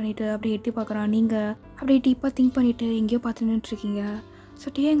ஓப்பன் பண்ணிவிட்டு அப்படியே எட்டி பார்க்குறான். நீங்கள் அப்படியே டீப்பாக திங்க் பண்ணிவிட்டு எங்கேயோ பார்த்து நின்றுட்டுருக்கீங்க. ஸோ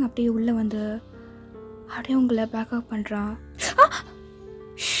டேங் அப்படியே உள்ளே வந்து அப்படியே உங்களை பேக்கப் பண்ணுறான்.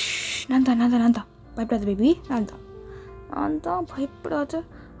 நான் தான் பயப்படாத பேபி, நான் தான் பயப்படாத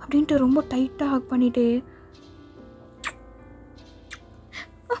அப்படின்ட்டு ரொம்ப டைட்டாக ஹக் பண்ணிவிட்டு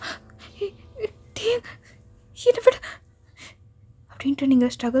என்ன விட அப்படின்ட்டு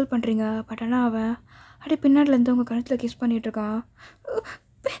நீங்கள் ஸ்ட்ரகிள் பண்ணுறீங்க. பட் ஆனால் அவன் அப்படியே பின்னாடிலேருந்து உங்கள் கழுத்தில் கிஸ் பண்ணிகிட்ருக்கான்.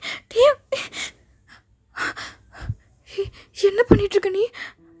 என்ன பண்ணிகிட்ருக்க நீ?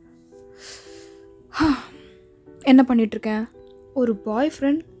 என்ன பண்ணிகிட்ருக்கேன்? ஒரு பாய்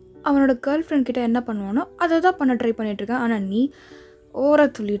ஃப்ரெண்ட் அவனோட கேர்ள் ஃப்ரெண்ட் கிட்டே என்ன பண்ணுவானோ அதை தான் பண்ண ட்ரை பண்ணிகிட்ருக்கேன். ஆனால் நீ ஓவராக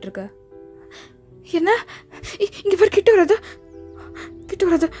துள்ளிகிட்ருக்க. என்ன இங்கே பேர் கிட்ட வராத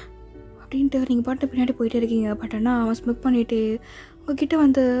அப்படின்ட்டு நீங்கள் பாட்டு பின்னாடி போயிட்டே இருக்கீங்க. பட் ஆனால் அவன் ஸ்மெக் பண்ணிவிட்டு உங்ககிட்ட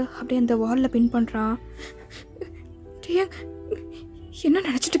வந்து அப்படியே அந்த வாலில் பின் பண்ணுறான். என்ன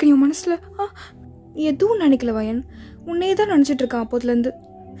நினச்சிட்ருக்க நீ மனசில்? எதுவும் நினைக்கல வயன், உன்னே தான் நினச்சிட்ருக்கான் அப்போதுலேருந்து.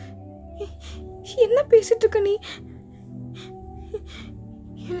 என்ன பேசிகிட்ருக்க நீ?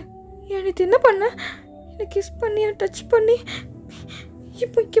 எனக்கு என்ன பண்ண? என்னை கிஸ் பண்ணி என்னை டச் பண்ணி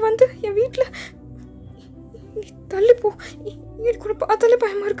இப்போ இங்கே வந்து என் வீட்டில் தள்ளிப்போ. எனக்கு கூட பார்த்தாலே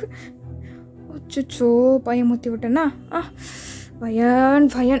பயமாக இருக்கு. அச்சோ, பயமுத்தி விட்டேன்னா?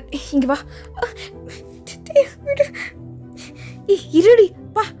 வயன் இங்கே வா. இருடி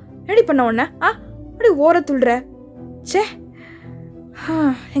பா, ரெடி பண்ண உடனே அப்படி ஓரத்துள்ளுற. சே,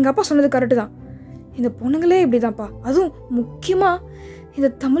 எங்கள் அப்பா சொன்னது கரெக்டு தான். இந்த பொண்ணுங்களே இப்படி தான்ப்பா, அதுவும் முக்கியமாக இந்த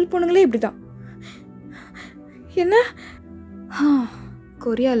தமிழ் பொண்ணுங்களே இப்படி தான். என்ன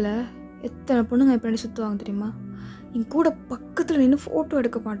கொரியாவில் எத்தனை பொண்ணுங்க எப்படி சுற்றுவாங்க தெரியுமா? என் கூட பக்கத்தில் நின்று ஃபோட்டோ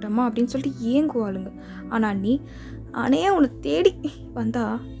எடுக்க மாட்டோமா அப்படின்னு சொல்லிட்டு ஏங்குவாளுங்க. ஆனால் நீ நானே உன்னை தேடி வந்தா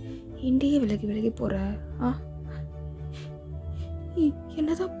இண்டியே விலகி போகிற.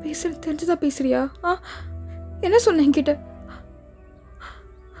 என்னதான் பேசுற தெரிஞ்சுதான் பேசுறியா? என்ன சொன்ன என்கிட்ட?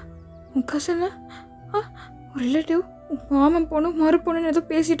 உன் கசன ஒரு ரிலேட்டிவ், உன் மாமன் பொண்ணு மறு பொண்ணுன்னு ஏதோ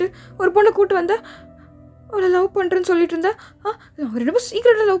பேசிட்டு ஒரு பொண்ணை கூப்பிட்டு வந்த. அவளை லவ் பண்ணுறேன்னு சொல்லிட்டு இருந்தேன். அவங்க 2 பேரும்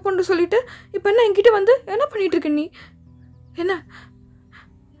சீக்கிரட்டாக லவ் பண்ணுறேன்னு சொல்லிட்டு இப்போ என்ன என்கிட்ட வந்து என்ன பண்ணிகிட்டு இருக்க நீ? என்ன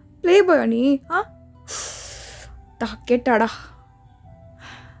ப்ளே பாயா நீ? கேட்டாடா.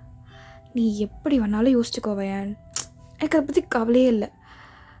 நீ எப்படி வேணாலும் யோசிச்சுக்கோவையன், எனக்கு அதை பற்றி கவலையே இல்லை.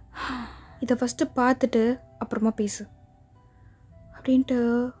 இதை ஃபஸ்ட்டு பார்த்துட்டு அப்புறமா பேசு அப்படின்ட்டு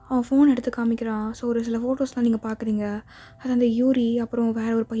அவன் ஃபோன் எடுத்து காமிக்கிறான். ஸோ ஒரு சில ஃபோட்டோஸ்லாம் நீங்கள் பார்க்குறீங்க. அது அந்த யூரி அப்புறம்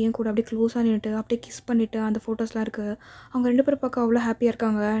வேறு ஒரு பையன் கூட அப்படியே க்ளோஸாக நின்றுட்டு அப்படியே கிஸ் பண்ணிவிட்டு அந்த ஃபோட்டோஸ்லாம் இருக்குது. அவங்க 2 பேரும் பார்க்க அவ்வளோ ஹாப்பியாக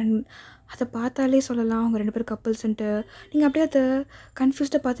இருக்காங்க. அதை பார்த்தாலே சொல்லலாம் அவங்க 2 பேரும் கப்புள்ஸ்ன்ட்டு. நீங்கள் அப்படியே அதை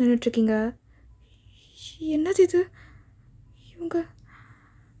கன்ஃபியூஸ்டாக பார்த்து நின்றுட்டுருக்கீங்க. என்னது இது? இவங்க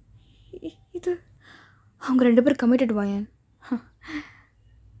இது அவங்க 2 பேரும் கமிட்டட் வாயன்.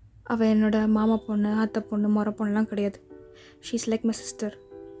 அவள் என்னோடய மாமா பொண்ணு, அத்தை பொண்ணு, முறை பொண்ணுலாம் கிடையாது. She is like my sister.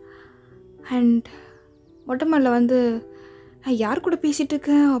 And மொட்டமல்ல வந்து யார் கூட பேசிகிட்டு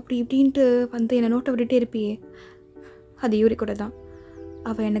இருக்கேன் அப்படி இப்படின்ட்டு வந்து என்னை நோட்டை விட்டுட்டே இருப்பியே, அது யூரி கூட தான்.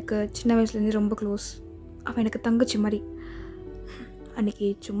 அவள் எனக்கு சின்ன வயசுலேருந்து ரொம்ப க்ளோஸ். அவள் எனக்கு தங்கச்சி மாதிரி. அன்றைக்கி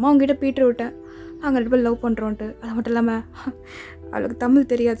சும்மா அவங்ககிட்ட பீட்டர் விட்டேன், நாங்கள் 2 பேர் லவ் பண்ணுறோன்ட்டு. அது மட்டும் இல்லாமல் அவளுக்கு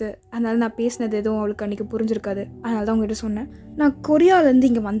தமிழ் தெரியாது, அதனால நான் பேசினது எதுவும் அவளுக்கு அன்றைக்கி புரிஞ்சிருக்காது. அதனால தான் அவங்ககிட்ட சொன்னேன். நான் கொரியாவிலேருந்து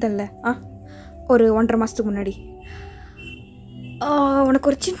இங்கே வந்தேன்ல ஒரு 1.5 மாதத்துக்கு முன்னாடி. உனக்கு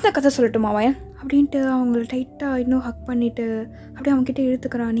ஒரு சின்ன கதை சொல்லட்டுமா வயன் அப்படின்ட்டு அவங்கள டைட்டாக இன்னும் ஹக் பண்ணிவிட்டு அப்படியே அவங்ககிட்ட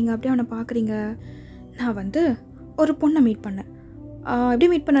இழுத்துக்கிறான். நீங்கள் அப்படியே அவனை பார்க்குறீங்க. நான் வந்து ஒரு பொண்ணை மீட் பண்ணேன். எப்படி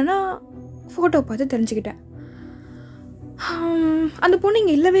மீட் பண்ணேன்னா ஃபோட்டோ பார்த்து தெரிஞ்சுக்கிட்டேன். அந்த பொண்ணு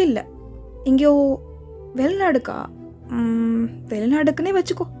இங்கே இல்லவே இல்லை, எங்கேயோ வெளிநாடுக்கா, வெளிநாடுக்குன்னே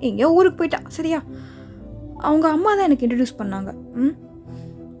வச்சுக்கோ, எங்கேயோ ஊருக்கு போயிட்டா. சரியா? அவங்க அம்மா தான் எனக்கு இன்ட்ரடியூஸ் பண்ணாங்க.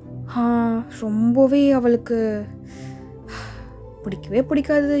 ரொம்பவே அவளுக்கு பிடிக்கவே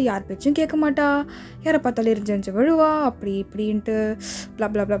பிடிக்காது, யார் பேச்சும் கேட்க மாட்டா, யாரை பார்த்தாலும் எரிஞ்சு விழுவா, அப்படி இப்படின்ட்டு ப்ளா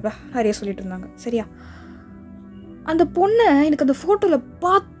ப்ளா ப்ளா ப்ளா நிறைய சொல்லிட்டு இருந்தாங்க. சரியா? அந்த பொண்ணை எனக்கு அந்த ஃபோட்டோவில்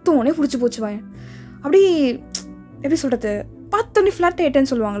பார்த்தோன்னே பிடிச்சி போச்சு வாயன். அப்படி எப்படி சொல்கிறது, பார்த்தோன்னே ஃப்ளாட்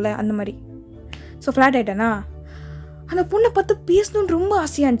ஆகிட்டேன்னு சொல்லுவாங்கள்ல, அந்த மாதிரி. ஸோ ஃப்ளாட் ஆகிட்டேனா அந்த பொண்ணை பார்த்து பேசணுன்னு ரொம்ப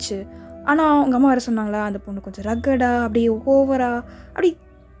ஆசையாக இருந்துச்சு. ஆனால் அவங்க அம்மா வேறு சொன்னாங்களா, அந்த பொண்ணு கொஞ்சம் ரக்கடா, அப்படி ஓவரா, அப்படி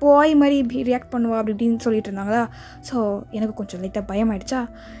பாய் மாதிரி ரியாக்ட் பண்ணுவா அப்படி இப்படின்னு சொல்லிட்டு இருந்தாங்களா. ஸோ எனக்கு கொஞ்சம் லைட்டாக பயமாயிடுச்சா.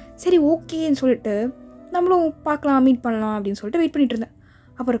 சரி ஓகேன்னு சொல்லிட்டு நம்மளும் பார்க்கலாம், மீட் பண்ணலாம் அப்படின்னு சொல்லிட்டு வெயிட் பண்ணிகிட்டு இருந்தேன்.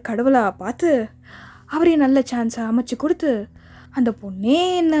 அப்புறம் கடவுளாக பார்த்து அவரே நல்ல சான்ஸை அமைச்சு கொடுத்து அந்த பொண்ணே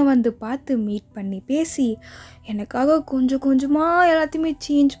என்னை வந்து பார்த்து மீட் பண்ணி பேசி எனக்காக கொஞ்சம் கொஞ்சமாக எல்லாத்தையுமே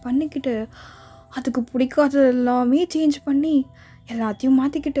சேஞ்ச் பண்ணிக்கிட்டு, அதுக்கு பிடிக்காதது எல்லாமே சேஞ்ச் பண்ணி எல்லாத்தையும்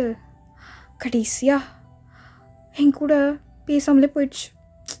மாற்றிக்கிட்டு கடைசியாக என் கூட பேசாமலே போயிடுச்சு.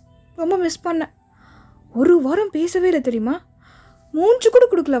 ரொம்ப மிஸ் பண்ணேன். 1 வாரம் பேசவே இல்லை தெரியுமா, மூஞ்சு கூட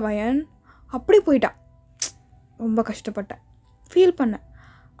கொடுக்கல வயன், அப்படி போயிட்டா. ரொம்ப கஷ்டப்பட்டேன், ஃபீல் பண்ணேன்.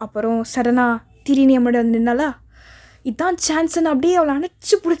 அப்புறம் சடனாக திடீர்னு என் முன்னாடி வந்து நின்னாலா, இதுதான் சான்ஸ்ன்னு அப்படியே அவளை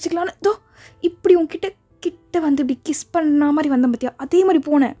அணைச்சி பிடிச்சிக்கலான்னு இதோ இப்படி கிட்ட வந்து இப்படி கிஸ் பண்ண மாதிரி வந்தேன் பார்த்தியா, அதே மாதிரி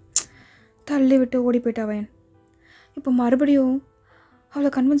போனேன். தள்ளி விட்டு ஓடி போயிட்டா வயன். இப்போ மறுபடியும் அவளை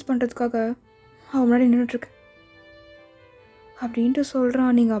கன்வின்ஸ் பண்ணுறதுக்காக அவள் முன்னாடி நின்றுட்டுருக்கேன் அப்படின்ட்டு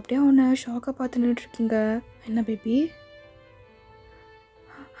சொல்கிறான். நீங்கள் அப்படியே அவனை ஷாக்காக பார்த்து நின்றுட்டுருக்கீங்க. என்ன பேபி,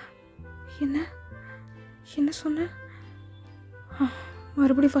 என்ன என்ன சொன்ன?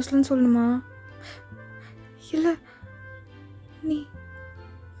 மறுபடியும் ஃபஸ்ட்லன்னு சொல்லணுமா? இல்லை, நீ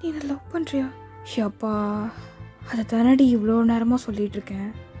என்ன லவ் பண்ணுறியா? ஷப்பா, அதை தானடி இவ்வளோ நேரமாக சொல்லிகிட்ருக்கேன்.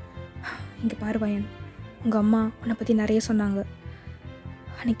 இங்கே பாரு வயன், உங்கள் அம்மா உன்னை பற்றி நிறைய சொன்னாங்க.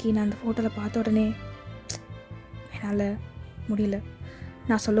 அன்றைக்கி நான் அந்த ஃபோட்டோவில் பார்த்த உடனே என்னால் முடியல,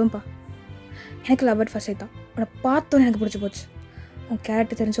 நான் சொல்லுவேன்ப்பா, எனக்கு லவ் அட் ஃபர்ஸ்ட் சைட் தான். உன்னை பார்த்தோன்னே எனக்கு பிடிச்சி போச்சு. உன்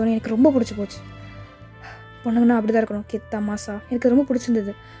கேரக்டர் தெரிஞ்சோன்னே எனக்கு ரொம்ப பிடிச்சி போச்சு. பொண்ணுங்கன்னா அப்படி தான் இருக்கணும், கெத்தா மாசா, எனக்கு ரொம்ப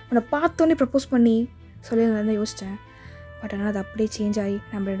பிடிச்சிருந்தது. உன்னை பார்த்தோன்னே ப்ரப்போஸ் பண்ணி சொல்லியிருந்தேன் யோசித்தேன். பட் ஆனால் அது அப்படியே சேஞ்ச் ஆகி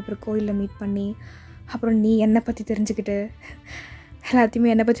நம்ம 2 பேரும் கோயிலில் மீட் பண்ணி அப்புறம் நீ என்னை பற்றி தெரிஞ்சுக்கிட்டு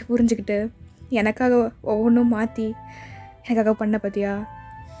எல்லாத்தையுமே என்னை பற்றி புரிஞ்சுக்கிட்டு எனக்காக ஒவ்வொன்றும் மாற்றி எனக்காக பண்ண பார்த்தியா,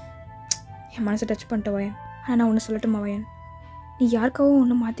 என் மனசை டச் பண்ணிட்ட வயன். ஆனால் நான் ஒன்று சொல்லட்டுமா வயன், நீ யாருக்காகவும்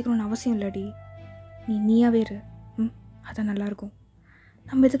ஒன்றும் மாற்றிக்கணும்னு அவசியம் இல்லடி. நீ நீயாவே இரு. அதான் நல்லாயிருக்கும்.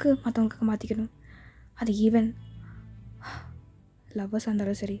 நம்ம எதுக்கு மற்றவங்களுக்காக மாற்றிக்கணும்? அது ஈவன் லவ்வர்ஸாக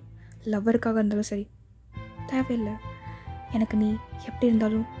இருந்தாலும் சரி, லவ்வருக்காக இருந்தாலும் சரி, தேவையில்லை. எனக்கு நீ எப்படி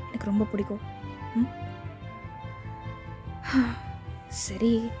இருந்தாலும் எனக்கு ரொம்ப பிடிக்கும்.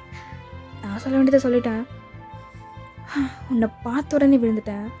 சரி, நான் சொல்ல வேண்டியதை சொல்லிட்டேன். உன்னை பார்த்த உடனே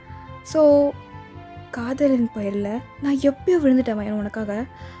விழுந்துட்டேன். ஸோ காதலின் பெயரில் நான் எப்பயோ விழுந்துட்டேன் வயன் உனக்காக.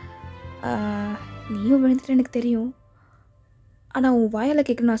 நீயும் விழுந்துட்டு எனக்கு தெரியும். ஆனால் உன் வாயால்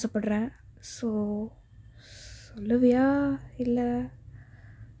கேட்கணும்னு ஆசைப்பட்றேன். ஸோ சொல்லுவியா இல்லை?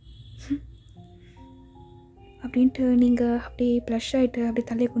 அப்படின்ட்டு நீங்கள் அப்படியே ப்ளஷ் ஆகிட்டு அப்படியே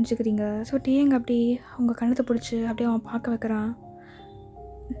தலையை குஞ்சிக்கிறீங்க. ஸோ டேயங் அப்படி அவங்க கண்ணத்தை பிடிச்சி அப்படியே அவன் பார்க்க வைக்கிறான்.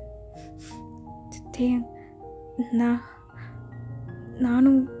 டேயங்,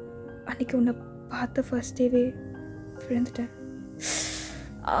 நானும் அன்றைக்கி உன்னை பார்த்த ஃபர்ஸ்ட் டேவே விழுந்துட்டேன்.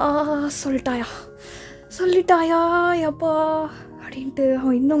 சொல்லிட்டாயா எப்பா அப்படின்ட்டு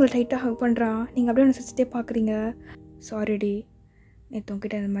அவன் இன்னும் உங்களை டைட்டாக ஹக் பண்ணுறான். நீங்கள் அப்படியே ஒன்று சிரிச்சிட்டே பார்க்குறீங்க. சாரிடி, நேற்று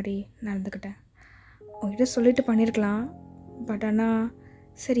உங்ககிட்ட இந்த மாதிரி நடந்துக்கிட்டேன். உங்ககிட்ட சொல்லிட்டு பண்ணியிருக்கலாம், பட் ஆனால்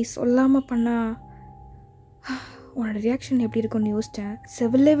சரி சொல்லாமல் பண்ணால் உன்னோட ரியாக்ஷன் எப்படி இருக்குன்னு யோசித்தேன்.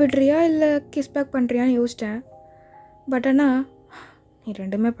 செவிலே விடுறியா இல்லை கிஸ் பேக் பண்ணுறியான்னு யோசித்தேன். பட் ஆனால் நீ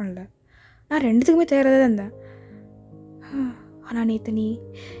ரெண்டுமே பண்ணல. நான் ரெண்டுத்துக்குமே தயாராக தான் இருந்தேன். ஆனால் நேற்று நீ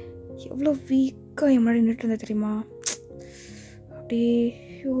எவ்வளோ வீக்காக என் முன்னாடி நின்றுட்டு இருந்த தெரியுமா?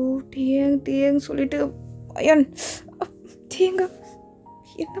 அப்படியே டேயங் சொல்லிட்டு அயன் டேங்க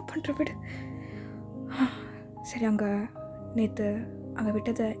என்ன பண்ணுற விடு. சரி, அங்கே நேற்று அங்கே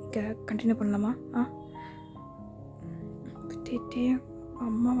விட்டதை இங்கே கண்டினியூ பண்ணலாமா?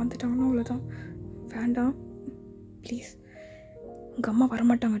 அம்மா வந்துட்டாங்கன்னா அவ்வளோதான், வேண்டாம் ப்ளீஸ். உங்கள் அம்மா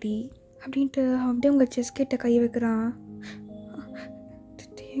வரமாட்டாங்கடி அப்படின்ட்டு அப்படியே உங்கள் செஸ் கிட்ட கையை வைக்கிறான்.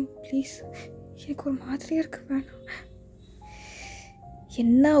 ப்ளீஸ், எனக்கு ஒரு மாதிரியாக இருக்கு, வேணாம்.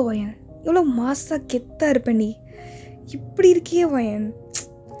 என்ன வயன், இவ்வளோ மாசாக கெத்தாக இருப்பேன் நீ, இப்படி இருக்கியே வயன்.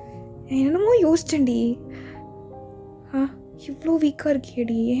 என்னமோ யோசிச்சேன்டி. இவ்வளோ வீக்காக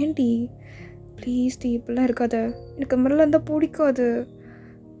இருக்கியேடி, ஏன்டி? ப்ளீஸ் டி, இப்படிலாம் இருக்காத, எனக்கு மாதிரிலாம் இருந்தால் பிடிக்காது.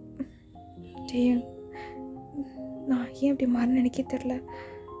 டேய், நான் ஏன் இப்படி மாறினு எனக்கே தெரில.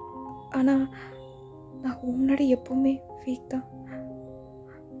 ஆனால் நான் முன்னாடி எப்போவுமே வீக் தான்.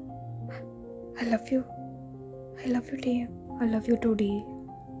 I love you day. I love you too D.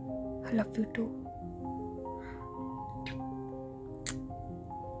 I love you too.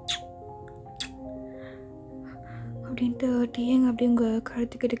 அப்படின்ட்டு டேயங் அப்படி உங்கள்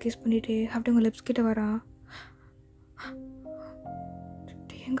கழுத்துக்கிட்ட கிஸ் பண்ணிவிட்டு அப்படி உங்கள் லிப்ஸ் கிட்ட வரா.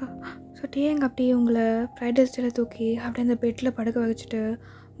 டேயங் அப்படியே உங்களை ஃப்ரைட் ரைஸில் தூக்கி அப்படியே அந்த பெட்டில் படுக்க வச்சுட்டு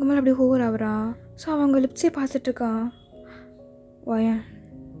உங்கள் மேலே அப்படியே ஹோவர் ஆகுறான். ஸோ அவங்க லிப்ஸே பார்த்துட்ருக்கான். வயன்,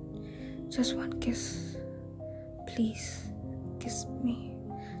 just one kiss, please kiss me,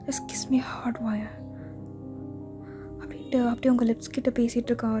 just kiss me hard வயன் அப்படின்ட்டு அப்படியே உங்கள் லிப்ஸ் கிட்ட பேசிகிட்டு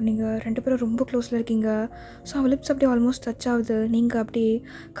இருக்கான். நீங்கள் ரெண்டு பேரும் ரொம்ப க்ளோஸில் இருக்கீங்க. ஸோ அவன் லிப்ஸ் அப்படியே ஆல்மோஸ்ட் டச் ஆகுது. நீங்கள் அப்படியே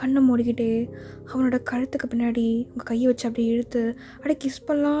கண்ணை மூடிக்கிட்டே அவனோட கழுத்துக்கு பின்னாடி உங்கள் கையை வச்சு அப்படியே இழுத்து அப்படியே கிஸ்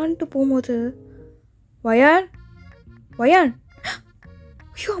பண்ணலான்ட்டு போகும்போது வயன்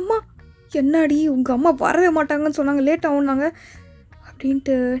ஐயோ அம்மா, என்னடி உங்கள் அம்மா வரவே மாட்டாங்கன்னு சொன்னாங்க, லேட் ஆகுனாங்க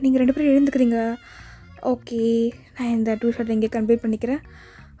அப்படின்ட்டு நீங்கள் ரெண்டு பேரும் எழுந்துக்கிறீங்க. ஓகே, நான் இந்த 2 ஷாட் இங்கே கம்ப்ளீட் பண்ணிக்கிறேன்.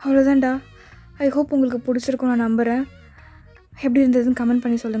 அவ்வளோதான்டா. ஐ ஹோப் உங்களுக்கு பிடிச்சிருக்கும் நான் நம்புகிறேன். எப்படி இருந்ததுன்னு கமெண்ட்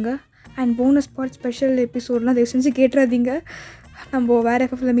பண்ணி சொல்லுங்கள். அண்ட் போனஸ் பார்ட் ஸ்பெஷல் எபிசோட்லாம் தயவு செஞ்சு கேட்டுறாதீங்க. நம்ம வேறு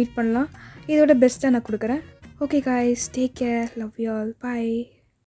எஃப்எஃப்ல மீட் பண்ணலாம். இதோட பெஸ்ட்டாக நான் கொடுக்குறேன். Okay guys, take care, love you all, by.